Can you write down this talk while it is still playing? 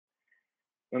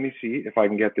let me see if I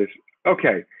can get this.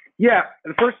 Okay. Yeah,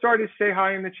 the first start is say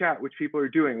hi in the chat, which people are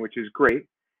doing, which is great.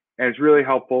 And it's really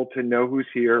helpful to know who's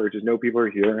here or just know people are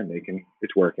here and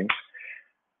it's working.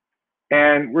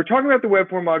 And we're talking about the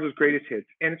Webform module's greatest hits.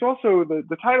 And it's also,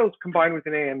 the title is combined with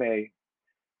an AMA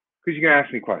because you can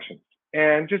ask me questions.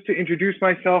 And just to introduce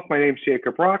myself, my name is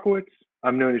Jacob Rockowitz.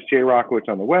 I'm known as Jay Rockowitz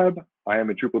on the web. I am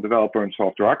a Drupal developer and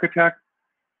software architect.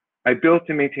 I built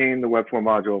and maintain the Webform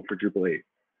module for Drupal 8.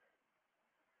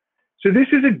 So this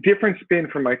is a different spin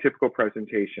from my typical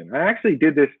presentation. I actually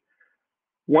did this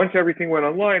once everything went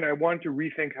online. I wanted to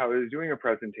rethink how I was doing a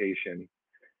presentation.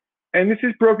 And this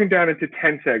is broken down into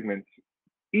 10 segments.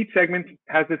 Each segment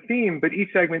has a theme, but each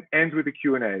segment ends with a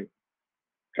Q&A.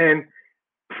 And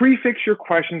prefix your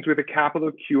questions with a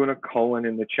capital Q and a colon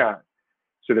in the chat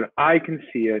so that I can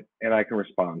see it and I can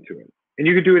respond to it. And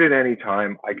you can do it at any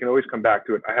time. I can always come back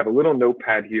to it. I have a little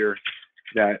notepad here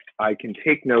that I can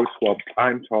take notes while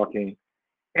I'm talking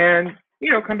and,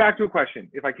 come back to a question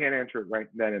if I can't answer it right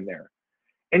then and there.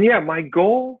 And yeah, my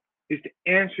goal is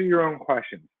to answer your own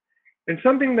questions. And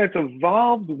something that's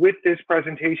evolved with this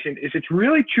presentation is it's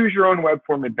really choose your own web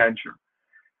form adventure.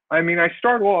 I mean, I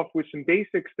start off with some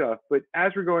basic stuff, but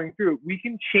as we're going through, we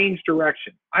can change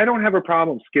direction. I don't have a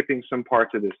problem skipping some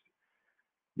parts of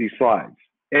these slides.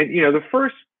 And, the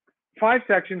first 5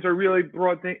 sections are really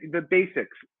broad, the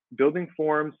basics, building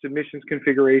forms, submissions,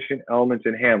 configuration, elements,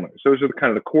 and handlers. Those are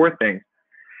kind of the core things.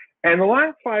 And the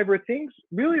last 5 are things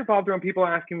really evolved around people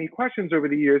asking me questions over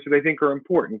the years that I think are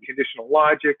important: conditional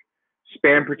logic,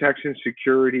 spam protection,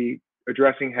 security,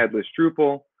 addressing headless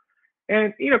Drupal,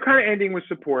 and, kind of ending with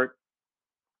support.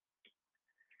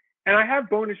 And I have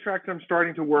bonus tracks I'm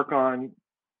starting to work on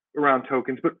around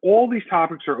tokens, but all these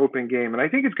topics are open game. And I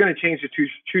think it's going to change to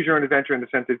choose your own adventure in the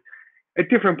sense that at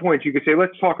different points, you could say,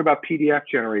 let's talk about PDF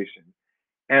generation.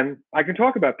 And I can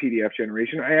talk about PDF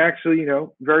generation. I actually,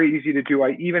 very easy to do.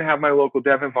 I even have my local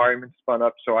dev environment spun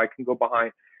up so I can go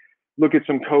behind, look at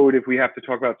some code if we have to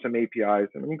talk about some APIs.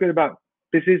 And I'm good about,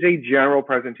 this is a general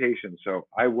presentation, so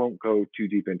I won't go too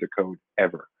deep into code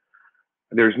ever.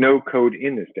 There's no code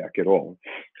in this deck at all.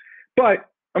 But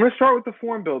I'm going to start with the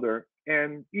form builder,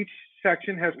 and each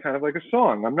section has kind of like a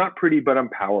song. I'm not pretty, but I'm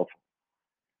powerful.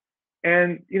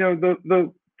 And,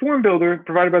 the form builder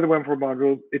provided by the Webform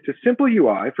module, it's a simple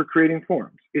UI for creating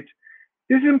forms. This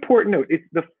is an important note.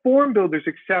 The form builder is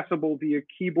accessible via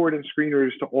keyboard and screen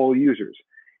readers to all users.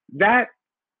 That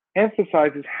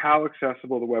emphasizes how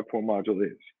accessible the Webform module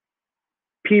is.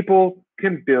 People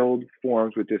can build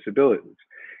forms with disabilities.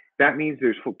 That means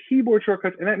there's full keyboard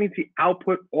shortcuts, and that means the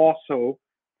output also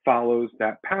follows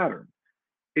that pattern.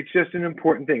 It's just an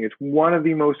important thing. It's one of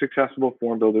the most accessible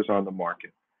form builders on the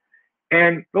market.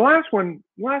 And the last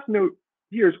note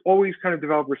here is always kind of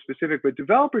developer specific, but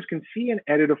developers can see and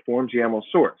edit a form's YAML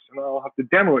source. And I'll have to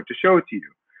demo it to show it to you.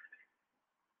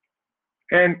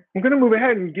 And I'm going to move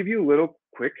ahead and give you a little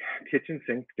quick kitchen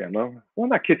sink demo. Well,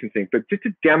 not kitchen sink, but just a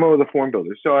demo of the form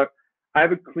builder. So I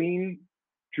have a clean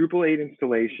Drupal 8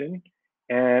 installation,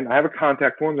 and I have a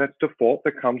contact form that's default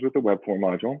that comes with the Webform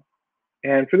module.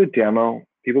 And for the demo,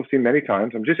 people have seen many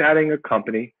times, I'm just adding a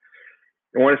company.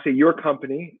 I want to say your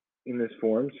company in this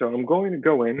form. So I'm going to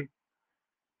go in,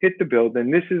 hit the build,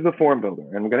 and this is the form builder.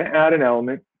 And I'm going to add an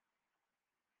element.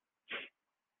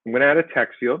 I'm going to add a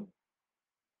text field.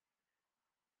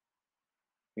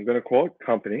 I'm going to call it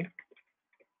company.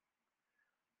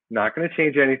 Not going to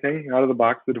change anything out of the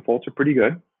box. The defaults are pretty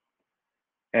good.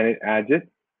 And it adds it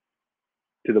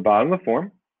to the bottom of the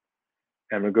form.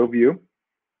 I'm going to go view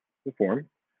the form.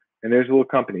 And there's a little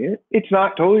company. It's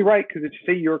not totally right because it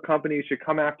should say your company. It should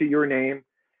come after your name.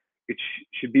 It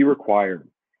should be required.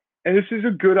 And this is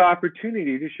a good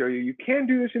opportunity to show you. You can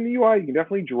do this in the UI. You can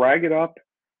definitely drag it up,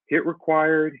 hit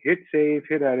required, hit save,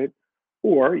 hit edit.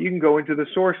 Or you can go into the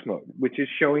source mode, which is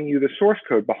showing you the source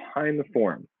code behind the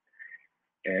form.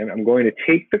 And I'm going to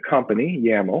take the company,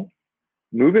 YAML,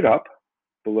 move it up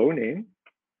below name.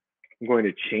 I'm going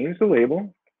to change the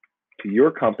label to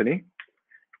your company.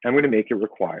 I'm going to make it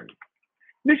required.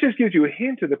 This just gives you a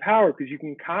hint of the power because you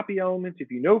can copy elements.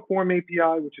 If you know Form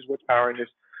API, which is what's powering this,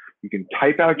 you can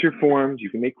type out your forms.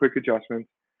 You can make quick adjustments.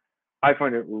 I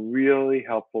find it really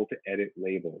helpful to edit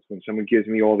labels. When someone gives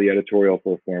me all the editorial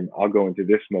for a form, I'll go into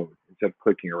this mode instead of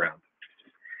clicking around.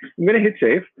 I'm going to hit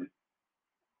save.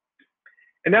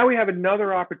 And now we have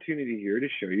another opportunity here to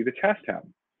show you the test tab.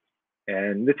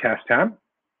 And the test tab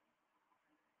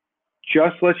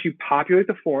just lets you populate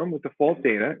the form with default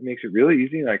data. It makes it really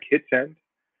easy. Like hit send.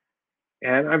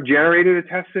 And I've generated a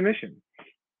test submission.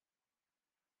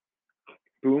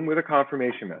 Boom, with a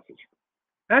confirmation message.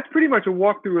 That's pretty much a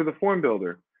walkthrough of the form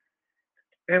builder.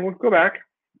 And we'll go back.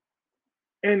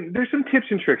 And there's some tips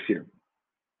and tricks here.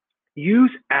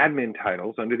 Use admin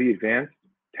titles under the Advanced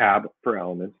tab for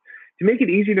elements to make it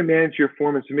easy to manage your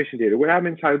form and submission data. What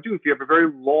admin titles do, if you have a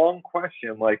very long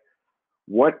question like,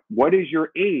 what is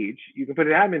your age? You can put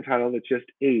an admin title that's just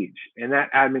age, and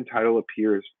that admin title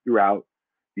appears throughout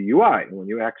the UI. And when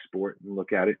you export and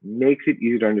look at it, it makes it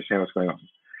easy to understand what's going on.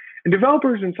 And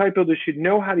developers and site builders should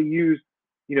know how to use,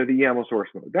 the YAML source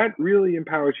mode. That really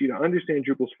empowers you to understand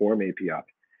Drupal's form API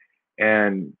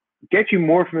and get you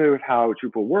more familiar with how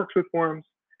Drupal works with forms.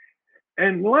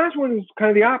 And the last one is kind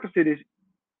of the opposite, is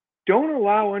don't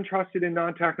allow untrusted and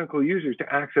non-technical users to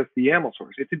access the YAML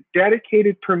source. It's a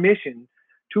dedicated permission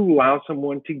to allow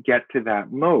someone to get to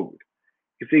that mode.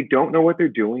 If they don't know what they're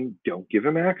doing, don't give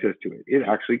them access to it. It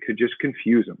actually could just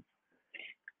confuse them.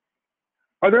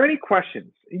 Are there any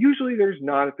questions? Usually there's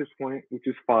not at this point, which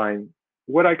is fine.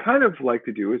 What I kind of like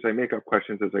to do is I make up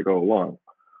questions as I go along.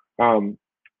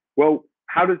 Well,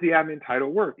 how does the admin title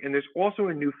work? And there's also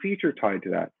a new feature tied to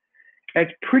that. And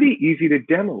it's pretty easy to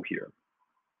demo here.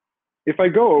 If I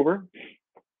go over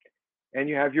and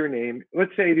you have your name,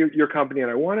 let's say your company,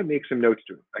 and I want to make some notes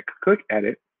to it. I click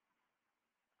edit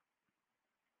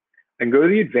and go to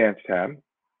the advanced tab.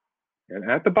 And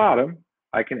at the bottom,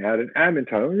 I can add an admin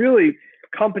title. And really,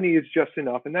 company is just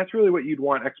enough. And that's really what you'd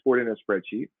want exported in a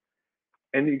spreadsheet.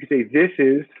 And you can say, this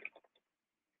is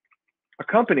a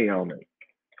company element.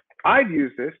 I've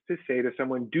used this to say to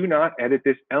someone, do not edit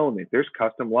this element. There's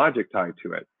custom logic tied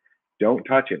to it. Don't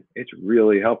touch it. It's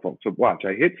really helpful. So watch,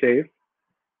 I hit save,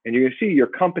 and you're gonna see your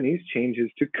company's changes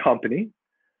to company,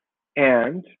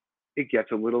 and it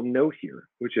gets a little note here,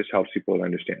 which just helps people to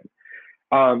understand.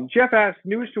 Jeff asked,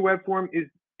 newest to Webform, is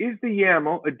the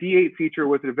YAML a D8 feature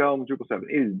with the development of Drupal 7?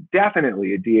 It is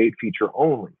definitely a D8 feature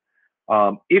only.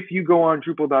 If you go on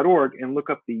Drupal.org and look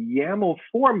up the YAML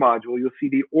form module, you'll see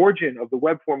the origin of the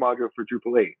web form module for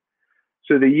Drupal 8.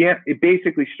 So it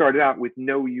basically started out with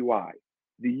no UI.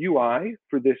 The UI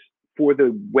for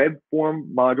the web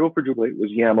form module for Drupal 8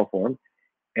 was YAML form,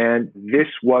 and this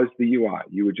was the UI.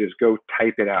 You would just go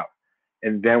type it out,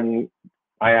 and then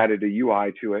I added a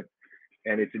UI to it,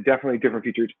 and it's definitely a different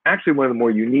feature. It's actually one of the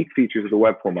more unique features of the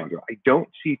web form module. I don't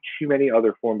see too many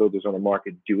other form builders on the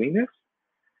market doing this.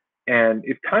 And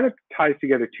it kind of ties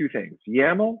together two things,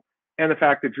 YAML and the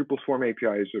fact that Drupal's form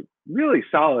API is really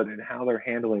solid in how they're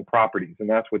handling properties. And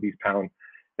that's what these pound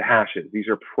the hashes. These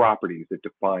are properties that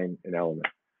define an element.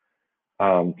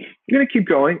 I'm going to keep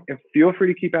going, and feel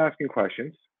free to keep asking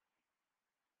questions.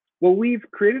 Well, we've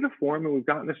created a form and we've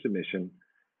gotten a submission.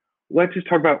 Let's just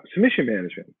talk about submission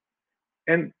management.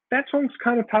 And that song's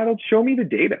kind of titled, Show Me the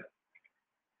Data.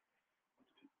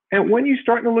 And when you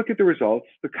start to look at the results,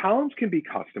 the columns can be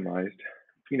customized.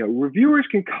 Reviewers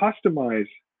can customize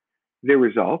their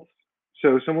results.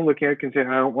 So someone looking at it can say,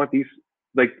 I don't want these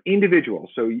like individual.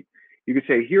 So you could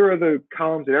say, here are the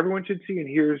columns that everyone should see, and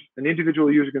here's an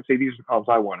individual user can say, these are the columns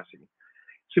I want to see.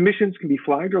 Submissions can be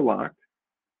flagged or locked,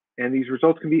 and these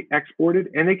results can be exported,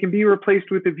 and they can be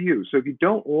replaced with a view. So if you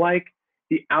don't like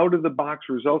the out-of-the-box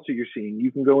results that you're seeing,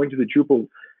 you can go into the Drupal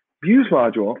views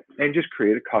module and just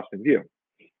create a custom view.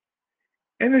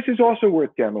 And this is also worth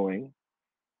demoing.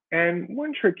 And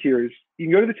one trick here is you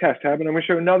can go to the test tab, and I'm going to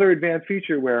show another advanced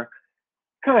feature where it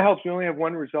kind of helps. We only have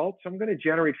one result, so I'm going to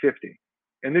generate 50.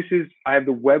 And this is, I have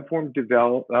the web form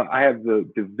I have the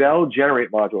devel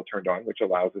generate module turned on, which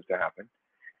allows this to happen.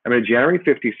 I'm going to generate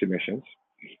 50 submissions,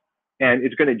 and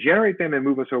it's going to generate them and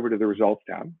move us over to the results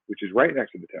tab, which is right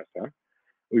next to the test tab.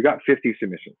 We've got 50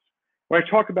 submissions. When I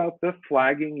talk about the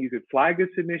flagging, you could flag a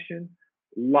submission.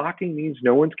 Locking means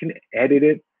no one can edit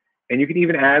it, and you can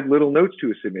even add little notes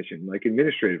to a submission, like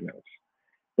administrative notes.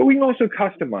 But we can also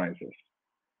customize this.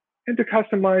 And to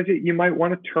customize it, you might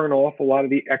want to turn off a lot of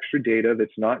the extra data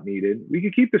that's not needed. We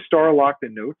could keep the star locked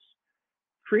and notes.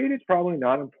 Create is probably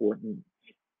not important,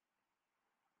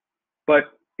 but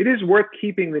it is worth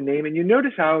keeping the name. And you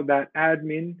notice how that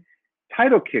admin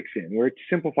title kicks in, where it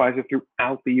simplifies it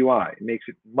throughout the UI. It makes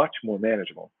it much more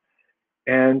manageable.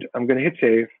 And I'm going to hit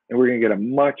save, and we're going to get a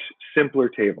much simpler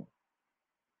table.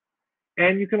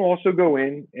 And you can also go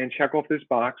in and check off this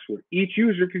box where each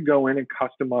user could go in and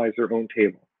customize their own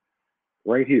table.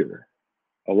 Right here,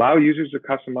 allow users to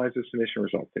customize the submission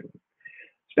results table.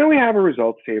 So now we have a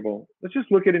results table. Let's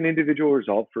just look at an individual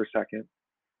result for a second.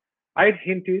 I had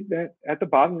hinted that at the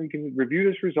bottom you can review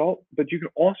this result, but you can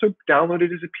also download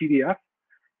it as a PDF.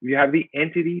 You have the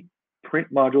entity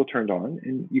print module turned on,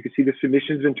 and you can see the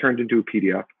submission's been turned into a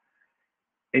PDF.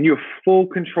 And you have full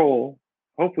control.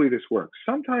 Hopefully this works.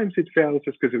 Sometimes it fails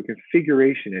just because of a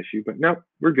configuration issue, but no,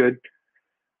 we're good.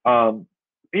 And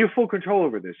you have full control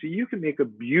over this. So you can make a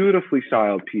beautifully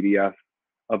styled PDF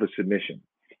of a submission.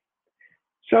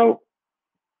 So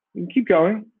you can keep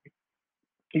going.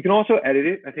 You can also edit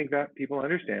it. I think that people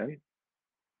understand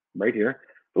right here.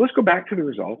 But let's go back to the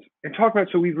results and talk about,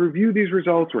 so we've reviewed these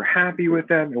results, we're happy with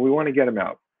them, and we want to get them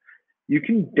out. You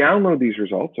can download these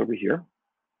results over here.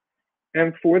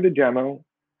 And for the demo,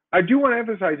 I do want to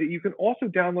emphasize that you can also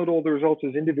download all the results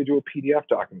as individual PDF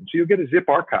documents. So you'll get a zip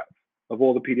archive of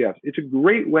all the PDFs. It's a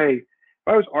great way. If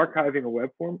I was archiving a web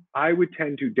form, I would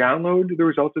tend to download the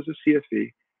results as a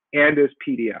CSV and as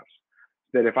PDFs.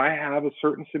 That if I have a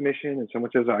certain submission and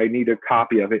someone says I need a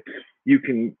copy of it, you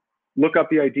can look up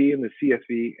the ID in the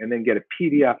CSV and then get a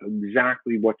PDF of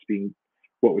exactly what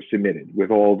was submitted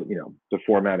with all, you know, the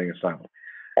formatting and styling.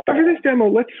 But for this demo,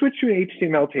 let's switch to an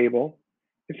HTML table.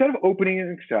 Instead of opening it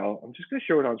in Excel, I'm just going to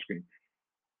show it on screen.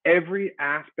 Every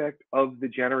aspect of the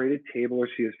generated table or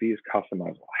CSV is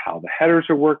customizable. How the headers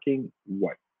are working,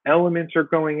 what elements are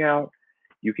going out.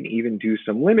 You can even do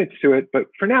some limits to it. But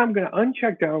for now, I'm going to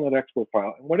uncheck download export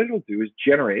file. And what it'll do is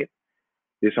generate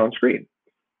this on screen.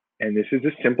 And this is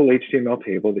a simple HTML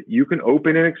table that you can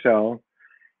open in Excel.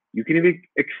 You can even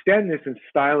extend this and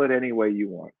style it any way you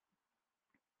want.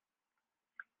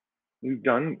 We've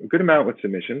done a good amount with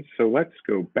submissions. So let's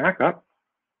go back up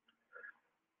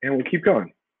and we'll keep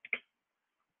going.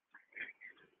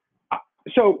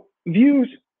 So views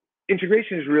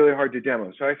integration is really hard to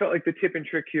demo. So I felt like the tip and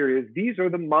trick here is these are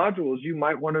the modules you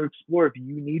might want to explore if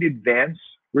you need advanced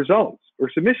results or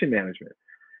submission management.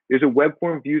 There's a web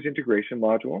form views integration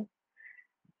module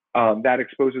that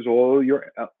exposes all your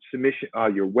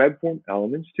your web form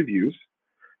elements to views.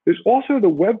 There's also the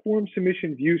web form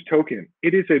submission views token.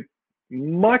 It is a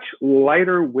much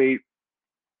lighter weight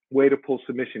way to pull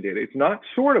submission data. It's not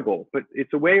sortable, but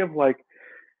it's a way of like,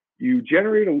 you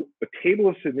generate a table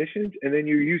of submissions and then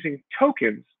you're using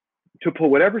tokens to pull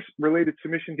whatever related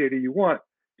submission data you want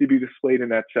to be displayed in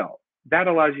that cell. That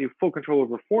allows you full control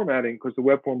over formatting because the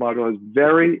web form module has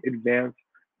very advanced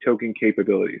token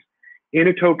capabilities. In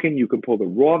a token, you can pull the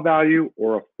raw value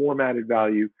or a formatted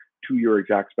value to your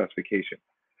exact specification.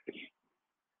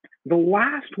 The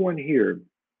last one here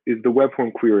is the web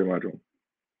form query module.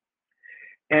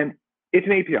 And it's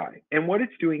an API, and what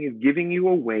it's doing is giving you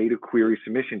a way to query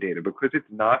submission data because it's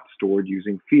not stored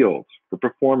using fields for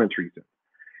performance reasons.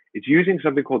 It's using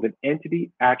something called an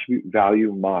entity attribute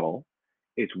value model.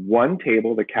 It's one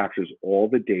table that captures all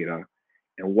the data,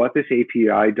 and what this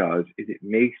API does is it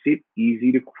makes it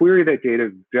easy to query that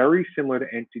data very similar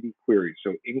to entity queries.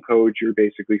 So in code, you're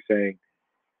basically saying,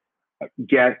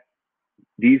 get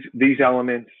these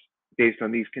elements based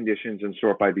on these conditions and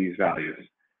sort by these values.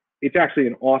 It's actually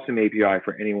an awesome API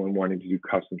for anyone wanting to do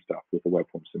custom stuff with the web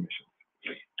form submissions.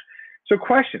 So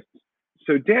questions.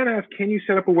 So Dan asked, can you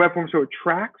set up a web form so it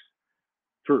tracks,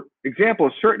 for example,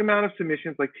 a certain amount of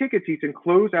submissions like ticket seats and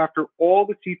close after all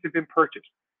the seats have been purchased?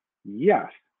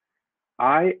 Yes,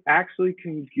 I actually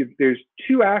can give, there's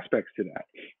two aspects to that.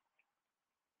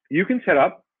 You can set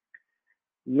up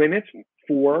limits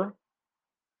for,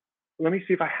 let me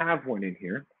see if I have one in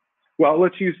here. Well,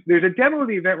 let's use, there's a demo of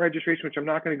the event registration, which I'm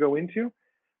not going to go into,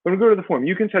 but I'm going to go to the form.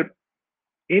 You can set up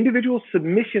individual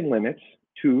submission limits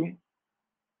to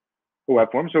the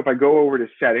web form. So if I go over to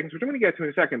settings, which I'm going to get to in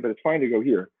a second, but it's fine to go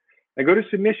here. I go to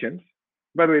submissions.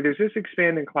 By the way, there's this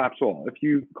expand and collapse all. If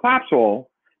you collapse all,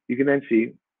 you can then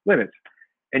see limits.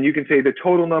 And you can say the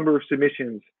total number of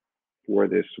submissions for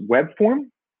this web form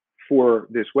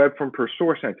per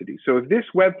source entity. So if this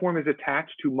web form is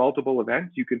attached to multiple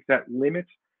events, you can set limits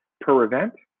per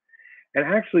event. And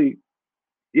actually,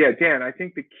 yeah, Dan, I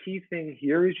think the key thing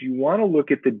here is you want to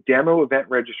look at the demo event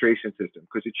registration system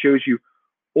because it shows you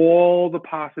all the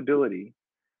possibility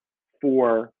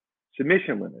for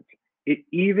submission limits. It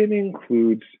even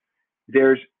includes,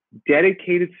 there's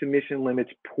dedicated submission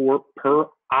limits per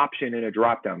option in a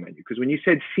drop-down menu. Because when you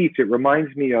said seats, it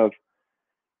reminds me of,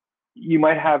 you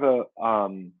might have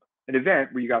an event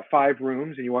where you got 5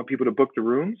 rooms and you want people to book the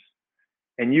rooms.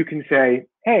 And you can say,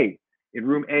 hey, in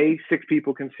room A, 6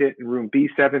 people can sit. In room B,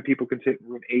 7 people can sit. In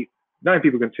room 8, 9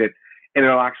 people can sit. And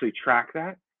it'll actually track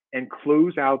that and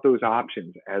close out those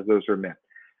options as those are met.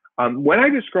 When I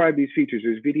describe these features,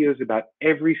 there's videos about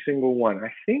every single one.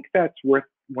 I think that's worth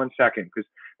 1 second because,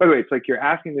 by the way, it's like you're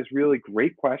asking this really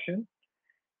great question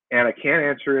and I can't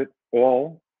answer it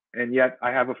all. And yet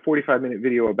I have a 45-minute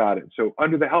video about it. So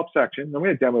under the help section, I'm going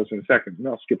to demo this in a second, and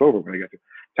I'll skip over when I get to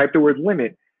type the word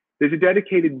limit. There's a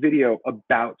dedicated video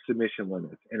about submission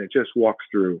limits, and it just walks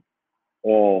through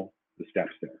all the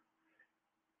steps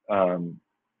there.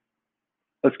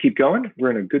 Let's keep going.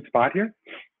 We're in a good spot here.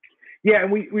 Yeah,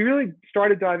 and we really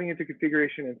started diving into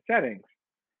configuration and settings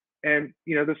And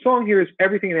the song here is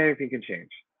everything and anything can change.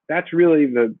 That's really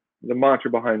the mantra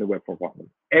behind the Webform button.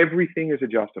 Everything is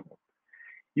adjustable.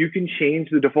 You can change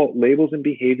the default labels and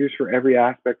behaviors for every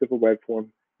aspect of a web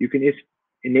form. You can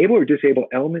enable or disable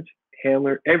elements,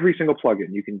 handler, every single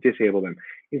plugin. You can disable them,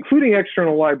 including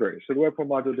external libraries. So the Webform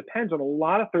module depends on a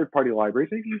lot of third-party libraries.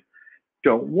 And if you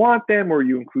don't want them or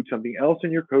you include something else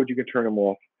in your code, you can turn them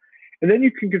off. And then you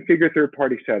can configure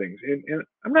third-party settings. And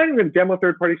I'm not even going to demo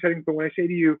third-party settings, but when I say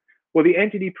to you, well, the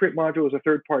entity print module is a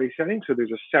third-party setting, so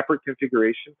there's a separate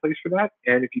configuration place for that.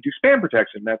 And if you do spam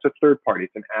protection, that's a third-party.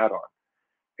 It's an add-on.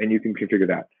 And you can configure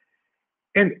that.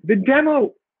 And the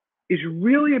demo is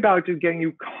really about just getting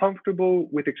you comfortable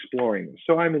with exploring this.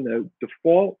 So I'm in the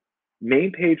default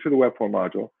main page for the Webform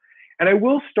module. And I'm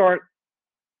going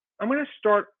to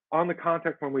start on the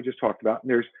contact form we just talked about. And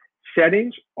there's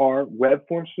settings are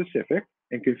Webform specific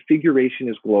and configuration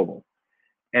is global.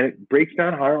 And it breaks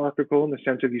down hierarchical in the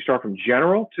sense of you start from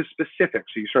general to specific.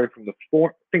 So you start from the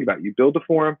form, think about it, you build a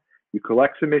form, you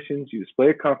collect submissions, you display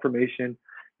a confirmation,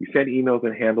 you send emails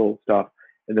and handle stuff.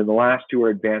 And then the last two are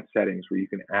advanced settings where you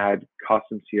can add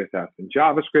custom CSS in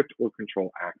JavaScript or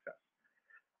control access.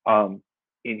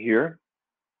 In here,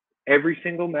 every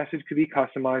single message could be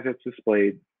customized that's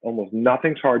displayed. Almost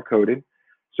nothing's hard-coded.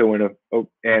 So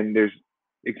and there's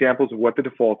examples of what the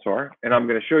defaults are. And I'm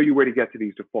going to show you where to get to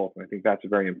these defaults. And I think that's a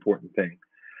very important thing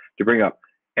to bring up.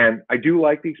 And I do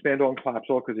like the expand all and collapse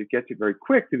all because it gets it very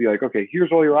quick to be like, okay,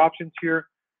 here's all your options here.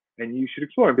 And you should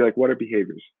explore and be like, what are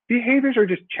behaviors? Behaviors are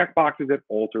just checkboxes that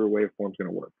alter a way a form's going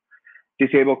to work.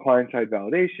 Disable client-side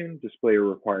validation, display a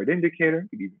required indicator.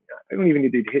 I don't even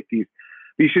need to hit these,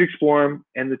 but you should explore them,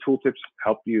 and the tooltips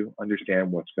help you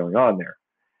understand what's going on there.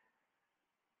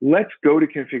 Let's go to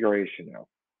configuration now.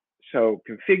 So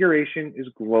configuration is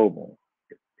global.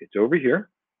 It's over here.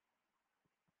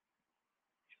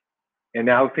 And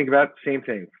now think about the same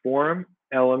thing: form,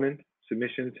 element,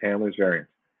 submissions, handlers,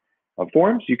 variants. On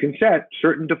forms, you can set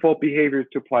certain default behaviors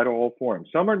to apply to all forms.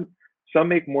 Some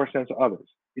make more sense than others.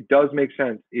 It does make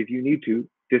sense if you need to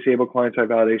disable client-side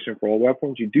validation for all web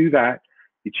forms. You do that,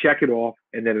 you check it off,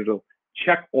 and then it'll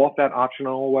check off that option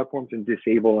on all web forms and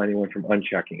disable anyone from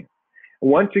unchecking it.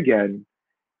 And once again,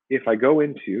 if I go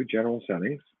into general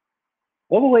settings,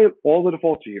 all the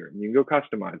defaults are here. And you can go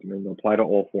customize them and they'll apply to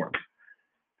all forms.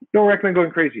 Don't recommend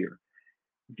going crazy here.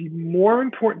 The more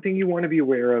important thing you want to be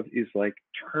aware of is like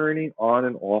turning on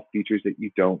and off features that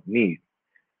you don't need.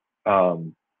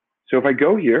 So if I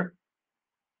go here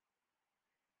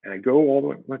and I go all the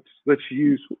way, let's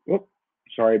use,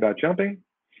 sorry about jumping.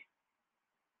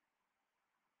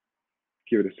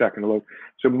 Give it a second to load.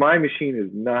 So my machine is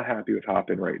not happy with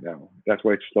Hopin right now. That's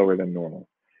why it's slower than normal.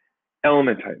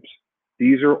 Element types.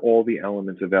 These are all the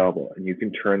elements available and you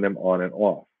can turn them on and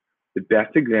off. The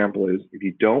best example is if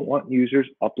you don't want users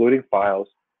uploading files,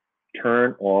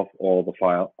 turn off all the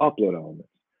file upload elements.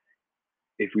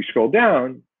 If we scroll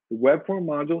down, the Webform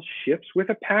module ships with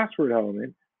a password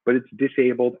element, but it's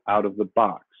disabled out of the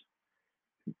box.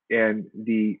 And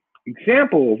the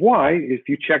example of why, if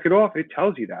you check it off, it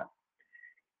tells you that.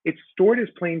 It's stored as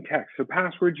plain text. So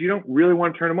passwords, you don't really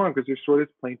want to turn them on because they're stored as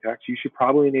plain text. You should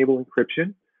probably enable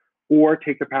encryption or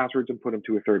take the passwords and put them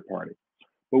to a third party.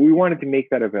 But we wanted to make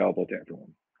that available to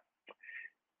everyone.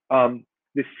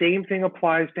 The same thing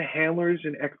applies to handlers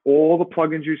and all the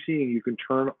plugins you're seeing, you can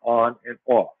turn on and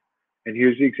off. And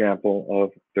here's the example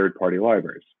of third-party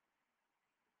libraries.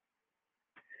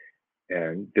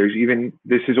 And there's even,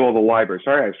 this is all the libraries.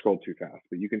 Sorry, I scrolled too fast,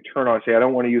 but you can turn on, say, I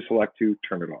don't want to use select to,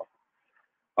 turn it off.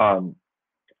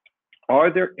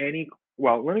 Are there any,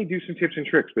 well, let me do some tips and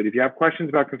tricks, but if you have questions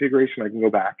about configuration, I can go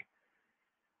back.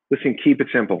 Listen, keep it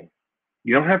simple.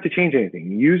 You don't have to change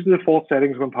anything. Use the default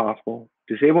settings when possible.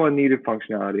 Disable unneeded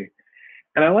functionality.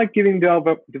 And I like giving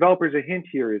developers a hint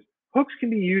here is hooks can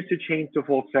be used to change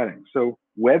default settings. So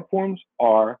web forms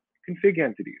are config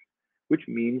entities, which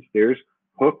means there's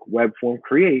hook web form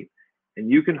create, and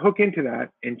you can hook into that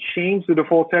and change the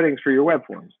default settings for your web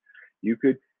forms. You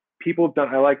could, people have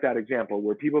done, I like that example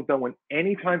where people have done when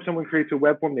anytime someone creates a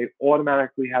web form, they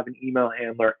automatically have an email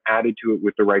handler added to it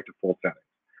with the right default settings.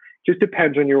 Just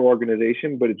depends on your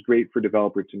organization, but it's great for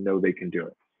developers to know they can do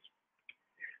it.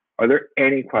 Are there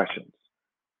any questions?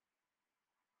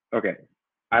 Okay,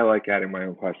 I like adding my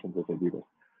own questions as I do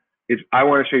this. I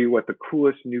want to show you what the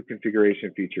coolest new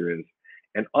configuration feature is.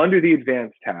 And under the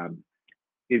Advanced tab,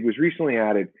 it was recently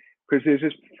added because there's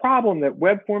this problem that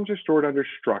web forms are stored under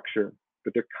structure,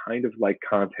 but they're kind of like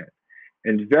content.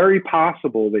 And it's very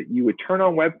possible that you would turn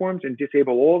on web forms and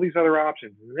disable all these other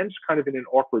options, and then it's kind of in an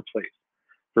awkward place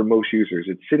for most users.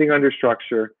 It's sitting under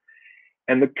structure.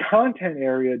 And the content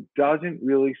area doesn't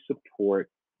really support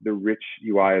the rich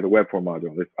UI of the Webform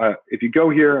module. If you go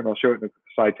here, and I'll show it in the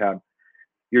side tab,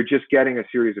 you're just getting a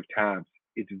series of tabs.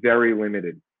 It's very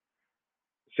limited.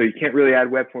 So you can't really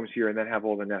add web forms here and then have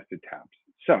all the nested tabs.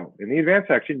 So in the advanced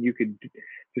section, you could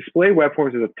display web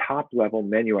forms as a top level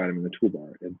menu item in the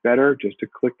toolbar. It's better just to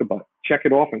click the button, check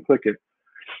it off and click it.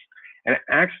 And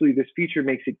actually this feature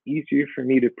makes it easier for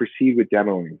me to proceed with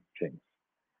demoing things.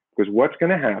 Because what's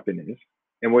going to happen is,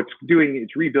 and what's doing,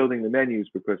 it's rebuilding the menus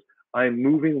because I'm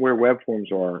moving where web forms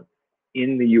are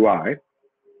in the UI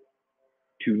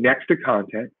to next to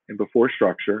content and before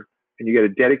structure, and you get a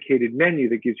dedicated menu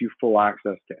that gives you full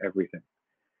access to everything.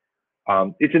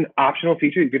 It's an optional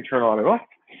feature you can turn on and off,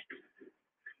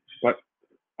 but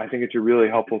I think it's a really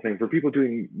helpful thing for people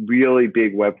doing really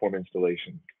big web form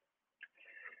installations.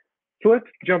 So let's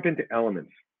jump into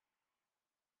elements.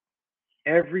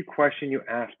 Every question you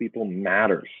ask people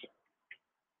matters.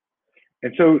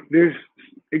 And so there's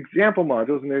example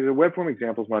modules, and there's a web form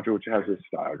examples module which has this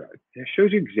style guide. And it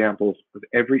shows you examples of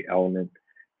every element.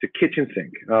 It's a kitchen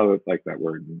sink. Oh, I like that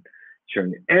word. And showing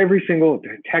you every single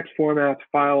text formats,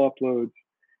 file uploads,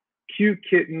 cute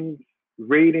kittens,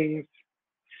 ratings,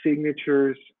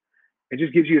 signatures. It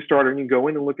just gives you a starter, and you go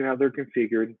in and look at how they're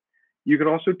configured. You can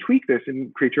also tweak this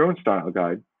and create your own style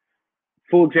guide.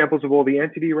 Full examples of all the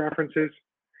entity references,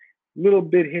 little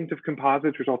bit hint of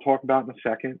composites, which I'll talk about in a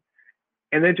second.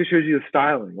 And then it just shows you the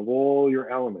styling of all your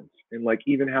elements and like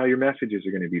even how your messages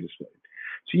are going to be displayed.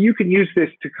 So you can use this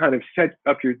to kind of set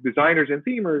up your designers and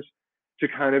themers to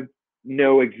kind of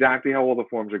know exactly how all the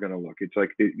forms are going to look. It's like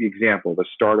the example, the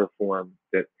starter form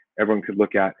that everyone could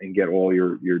look at and get all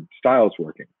your styles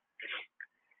working.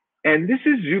 And this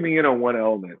is zooming in on one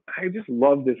element. I just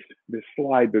love this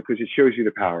slide because it shows you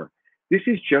the power. This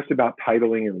is just about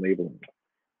titling and labeling.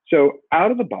 So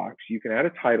out of the box, you can add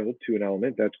a title to an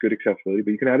element. That's good accessibility,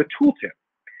 but you can add a tooltip.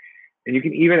 And you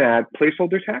can even add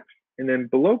placeholder text. And then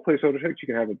below placeholder text, you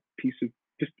can have a piece of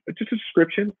just a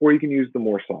description, or you can use the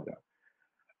more slide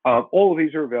out. All of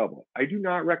these are available. I do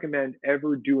not recommend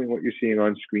ever doing what you're seeing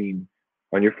on screen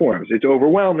on your forms. It's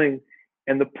overwhelming.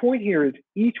 And the point here is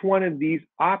each one of these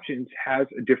options has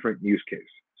a different use case.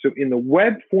 So in the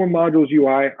web form modules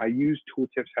UI, I use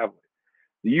tooltips heavily.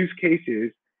 The use case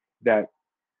is that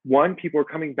one, people are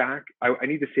coming back, I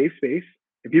need to save space,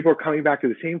 and people are coming back to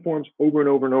the same forms over and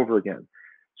over and over again.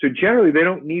 So generally, they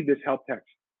don't need this help text.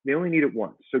 They only need it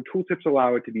once. So tooltips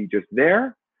allow it to be just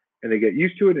there, and they get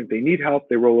used to it. And if they need help,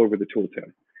 they roll over the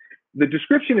tooltip. The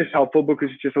description is helpful because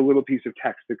it's just a little piece of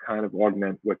text to kind of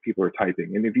augment what people are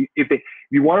typing. And if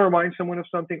you want to remind someone of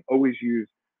something, always use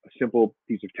a simple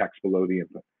piece of text below the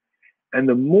input. And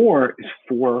the more is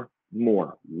for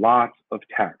more, lots of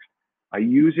text. I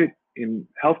use it in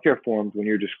healthcare forms when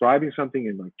you're describing something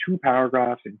in like 2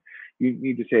 paragraphs, and you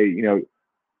need to say, you know,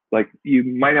 like you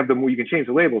might have you can change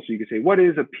the label. So you can say, what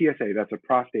is a PSA? That's a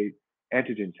prostate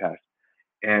antigen test.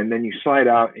 And then you slide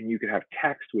out and you can have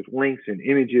text with links and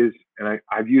images. And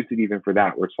I've used it even for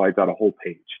that, where it slides out a whole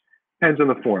page. Depends on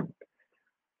the form.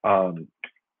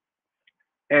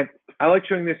 And I like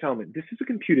showing this element. This is a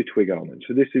computed twig element.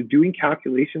 So this is doing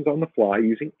calculations on the fly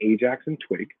using Ajax and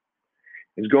Twig.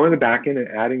 It's going in the back end and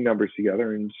adding numbers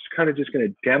together, and just going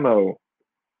to demo,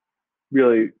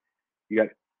 really, you got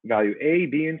value A,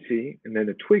 B, and C, and then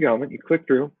a twig element, you click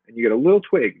through, and you get a little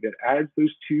twig that adds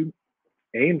those two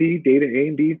A and B, data A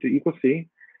and B to equal C,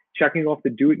 checking off the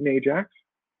do it in Ajax.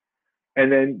 And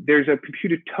then there's a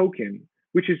computed token,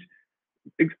 which is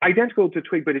identical to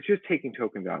Twig, but it's just taking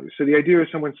token values. So the idea is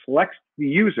someone selects the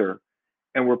user,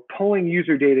 and we're pulling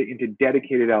user data into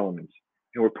dedicated elements,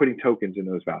 and we're putting tokens in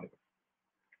those values.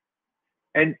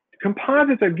 And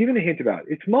composites, I've given a hint about.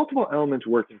 It's multiple elements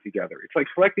working together. It's like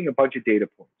collecting a bunch of data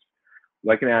points,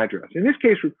 like an address. In this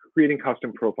case, we're creating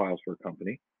custom profiles for a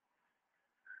company.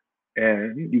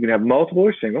 And you can have multiple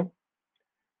or single.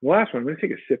 The last one, I'm going to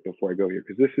take a sip before I go here,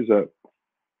 because this is a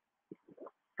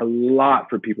lot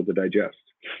for people to digest.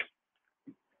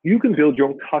 You can build your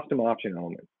own custom option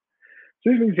elements.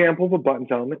 So here's an example of a buttons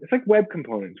element. It's like web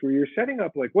components, where you're setting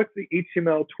up, like, what's the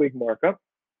HTML Twig markup?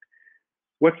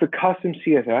 What's the custom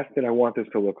CSS that I want this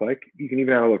to look like? You can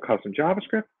even add a little custom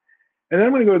JavaScript. And then I'm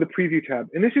going to go to the preview tab.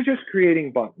 And this is just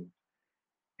creating buttons.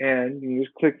 And you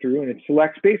just click through, and it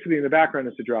selects basically in the background,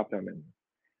 it's a drop-down menu.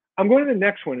 I'm going to the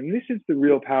next one, and this is the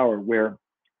real power, where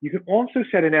you can also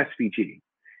set an SVG.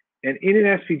 And in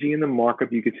an SVG, in the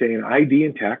markup, you could say an ID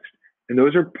and text, and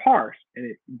those are parsed, and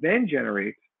it then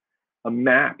generates a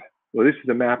map. Well, this is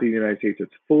a map of the United States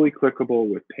that's fully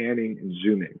clickable with panning and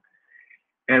zooming.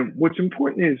 And what's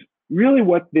important is really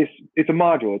what this, it's a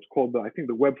module. It's called, I think,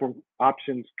 the Webform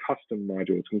Options Custom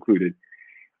module. It's included.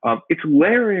 It's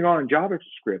layering on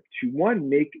JavaScript to, one,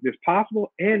 make this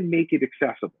possible and make it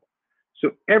accessible.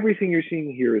 So everything you're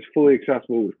seeing here is fully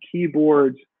accessible with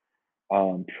keyboards,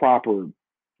 proper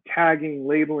tagging,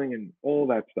 labeling, and all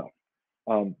that stuff.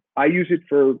 I use it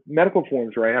for medical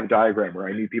forms where I have a diagram where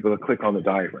I need people to click on the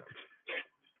diagram.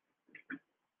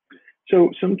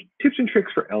 So some tips and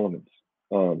tricks for elements.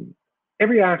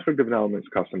 Every aspect of an element is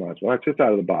customizable. That's just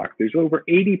out of the box. There's over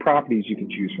 80 properties you can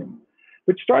choose from.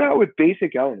 But start out with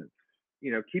basic elements.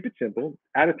 You know, keep it simple,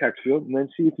 add a text field, and then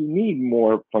see if you need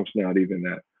more functionality than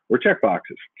that, or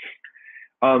checkboxes.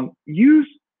 Use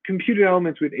computed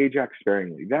elements with Ajax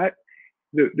sparingly.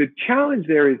 The challenge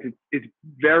there is it's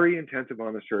very intensive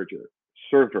on the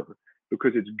server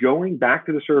because it's going back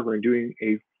to the server and doing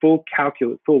a full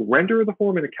render of the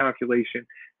form and a calculation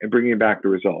and bringing back the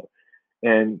result.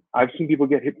 And I've seen people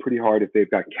get hit pretty hard if they've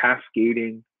got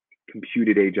cascading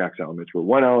computed Ajax elements where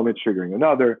one element's triggering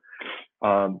another.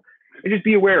 And just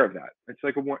be aware of that. It's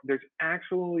like there's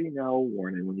actually no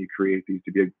warning when you create these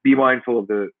to be mindful of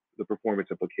the performance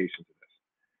implications of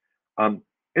this.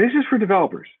 And this is for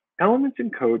developers. Elements in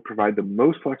code provide the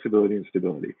most flexibility and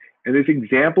stability. And there's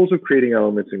examples of creating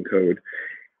elements in code.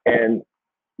 And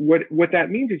what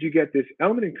that means is you get this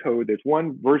element in code that's,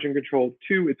 one, version controlled,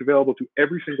 two, it's available to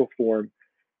every single form,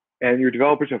 and your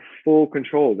developers have full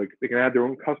control. They can add their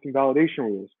own custom validation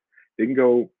rules. They can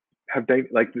go have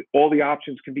all the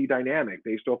options can be dynamic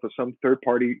based off of some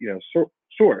third-party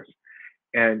source,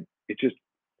 and it's just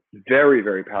very,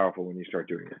 very powerful when you start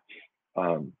doing it.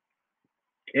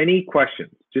 Any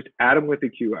questions? Just add them with the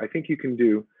queue. I think you can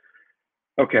do.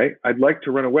 Okay, I'd like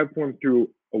to run a web form through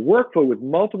a workflow with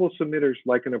multiple submitters,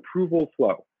 like an approval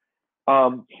flow.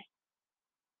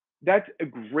 That's a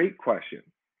great question.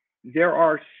 There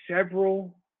are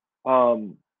several.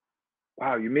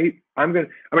 Wow, I'm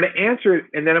gonna answer it,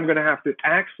 and then I'm gonna have to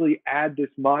actually add this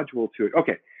module to it.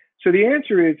 Okay, so the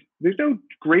answer is there's no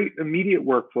great immediate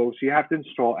workflow, so you have to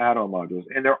install add-on modules,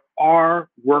 and there are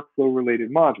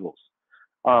workflow-related modules.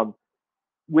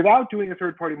 Without doing a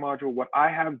third-party module, what I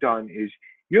have done is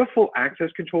you have full access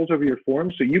controls over your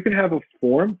form, so you can have a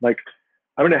form, like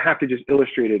I'm gonna have to just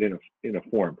illustrate it in a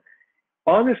form.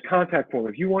 On this contact form,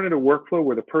 if you wanted a workflow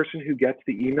where the person who gets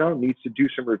the email needs to do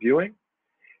some reviewing,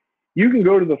 you can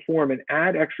go to the form and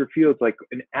add extra fields like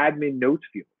an admin notes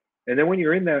field. And then when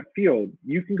you're in that field,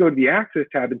 you can go to the access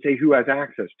tab and say who has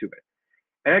access to it.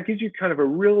 And that gives you kind of a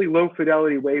really low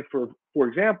fidelity way for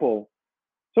example,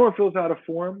 someone fills out a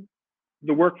form,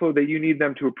 the workflow that you need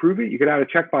them to approve it, you could add a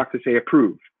checkbox to say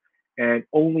approve and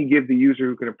only give the user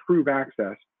who can approve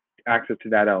access to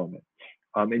that element.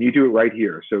 And you do it right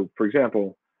here. So for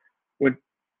example, when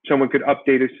someone could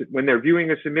update when they're viewing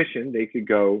a submission, they could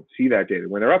go see that data.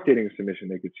 When they're updating a submission,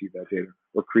 they could see that data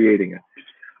or creating it.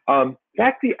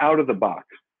 That's the out of the box.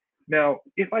 Now,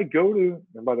 if I go to,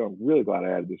 and by the way, I'm really glad I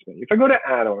added this menu. If I go to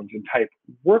add-ons and type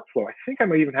workflow, I think I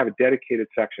might even have a dedicated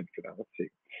section for that. Let's see.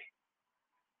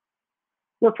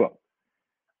 Workflow.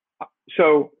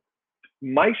 So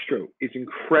Maestro is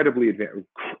incredibly advanced,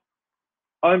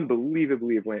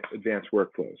 unbelievably advanced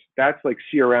workflows. That's like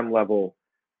CRM level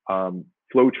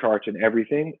flowcharts and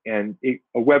everything. And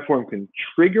a web form can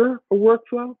trigger a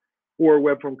workflow, or a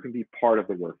web form can be part of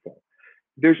the workflow.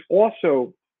 There's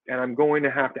also, and I'm going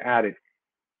to have to add it,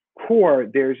 core,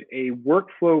 there's a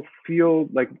workflow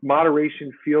field, like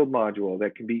moderation field module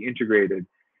that can be integrated.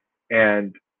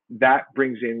 And that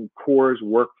brings in core's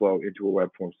workflow into a web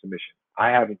form submission. I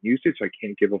haven't used it, so I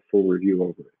can't give a full review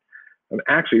over it. I'm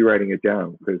actually writing it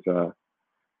down because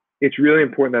it's really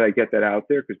important that I get that out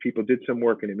there, because people did some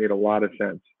work and it made a lot of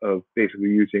sense of basically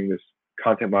using this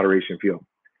content moderation field.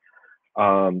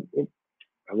 I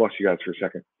lost you guys for a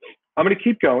second. I'm going to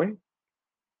keep going.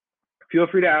 Feel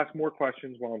free to ask more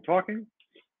questions while I'm talking.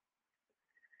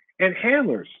 And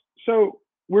handlers. So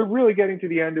we're really getting to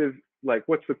the end of like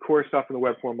what's the core stuff in the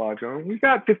web form module. And we've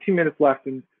got 15 minutes left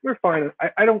and we're fine.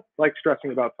 I don't like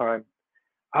stressing about time.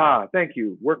 Thank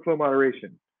you. Workflow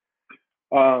moderation.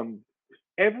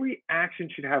 Every action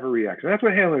should have a reaction. That's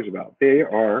what handlers are about. They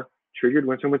are triggered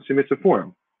when someone submits a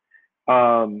form.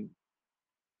 Hold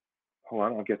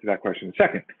on, I'll get to that question in a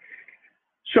second.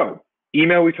 So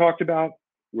email we talked about,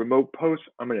 remote posts,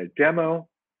 I'm going to demo.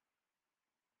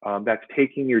 That's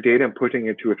taking your data and putting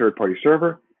it to a third-party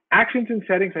server. Actions and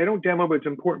settings, I don't demo, but it's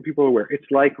important people are aware. It's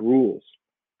like rules.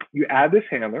 You add this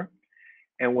handler,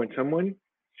 and when someone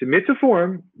submits a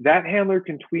form, that handler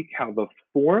can tweak how the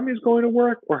form is going to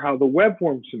work or how the web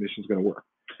form submission is going to work.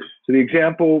 So the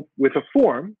example with a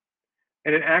form,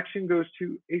 and an action goes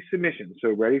to a submission.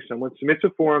 So ready, someone submits a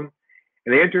form,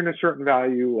 And they enter in a certain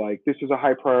value, like this is a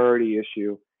high priority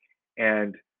issue,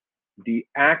 and the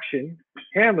action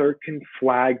handler can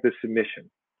flag the submission.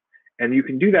 And you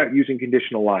can do that using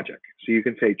conditional logic. So you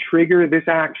can say, trigger this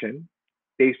action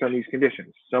based on these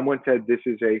conditions. Someone said this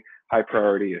is a high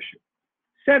priority issue.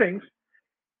 Settings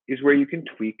is where you can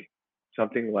tweak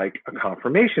something like a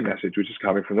confirmation message, which is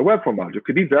coming from the Webform module. It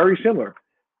could be very similar.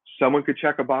 Someone could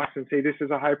check a box and say, this is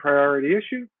a high priority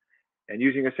issue. And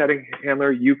using a setting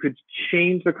handler, you could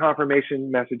change the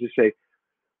confirmation message to say,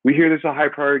 we hear this is a high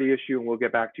priority issue and we'll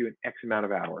get back to you in X amount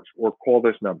of hours, or call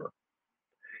this number.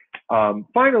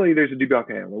 Finally, there's a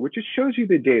debug handler, which just shows you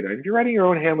the data. And if you're writing your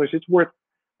own handlers, it's worth,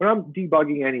 when I'm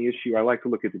debugging any issue, I like to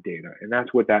look at the data, and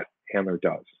that's what that handler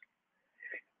does.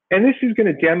 And this is going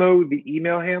to demo the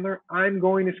email handler. I'm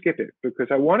going to skip it because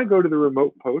I want to go to the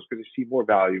remote post because I see more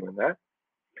value in that.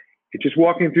 It's just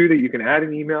walking through that you can add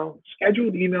an email,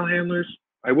 scheduled email handlers.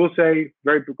 I will say,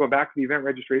 go back to the event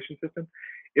registration system.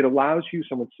 It allows you,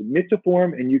 someone submits a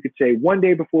form and you could say 1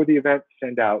 day before the event,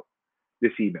 send out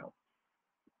this email.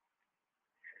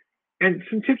 And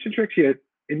some tips and tricks here: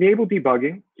 enable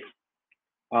debugging.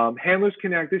 Handlers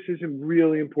connect. This is a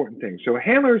really important thing. So a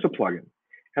handler is a plugin,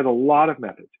 has a lot of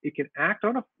methods. It can act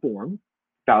on a form,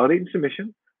 validating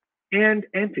submission, and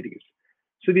entities.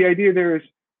 So the idea there is,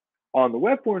 on the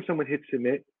web form, someone hits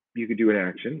submit, you could do an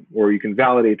action, or you can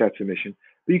validate that submission.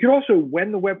 But you could also,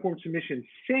 when the web form submission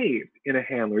saved in a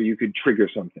handler, you could trigger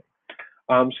something.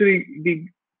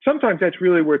 Sometimes that's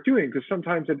really worth doing, because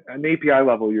sometimes at an API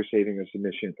level, you're saving a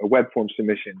submission, a web form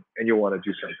submission, and you'll want to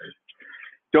do something.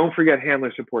 Don't forget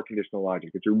handler support conditional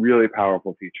logic. It's a really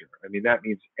powerful feature. I mean, that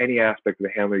means any aspect of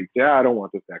the handler, you say, I don't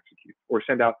want this to execute, or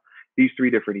send out these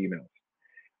 3 different emails.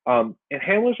 And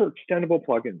handlers are extendable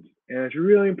plugins. And it's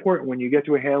really important when you get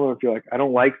to a handler, if you're like, I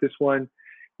don't like this one,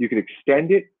 you can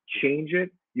extend it, change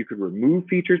it. You could remove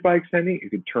features by extending it. You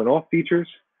could turn off features.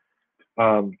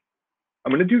 I'm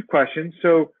going to do questions.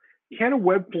 So can a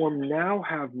web form now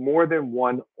have more than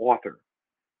one author?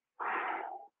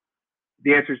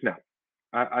 The answer is no.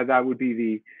 That would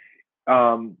be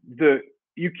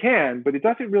you can, but it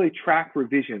doesn't really track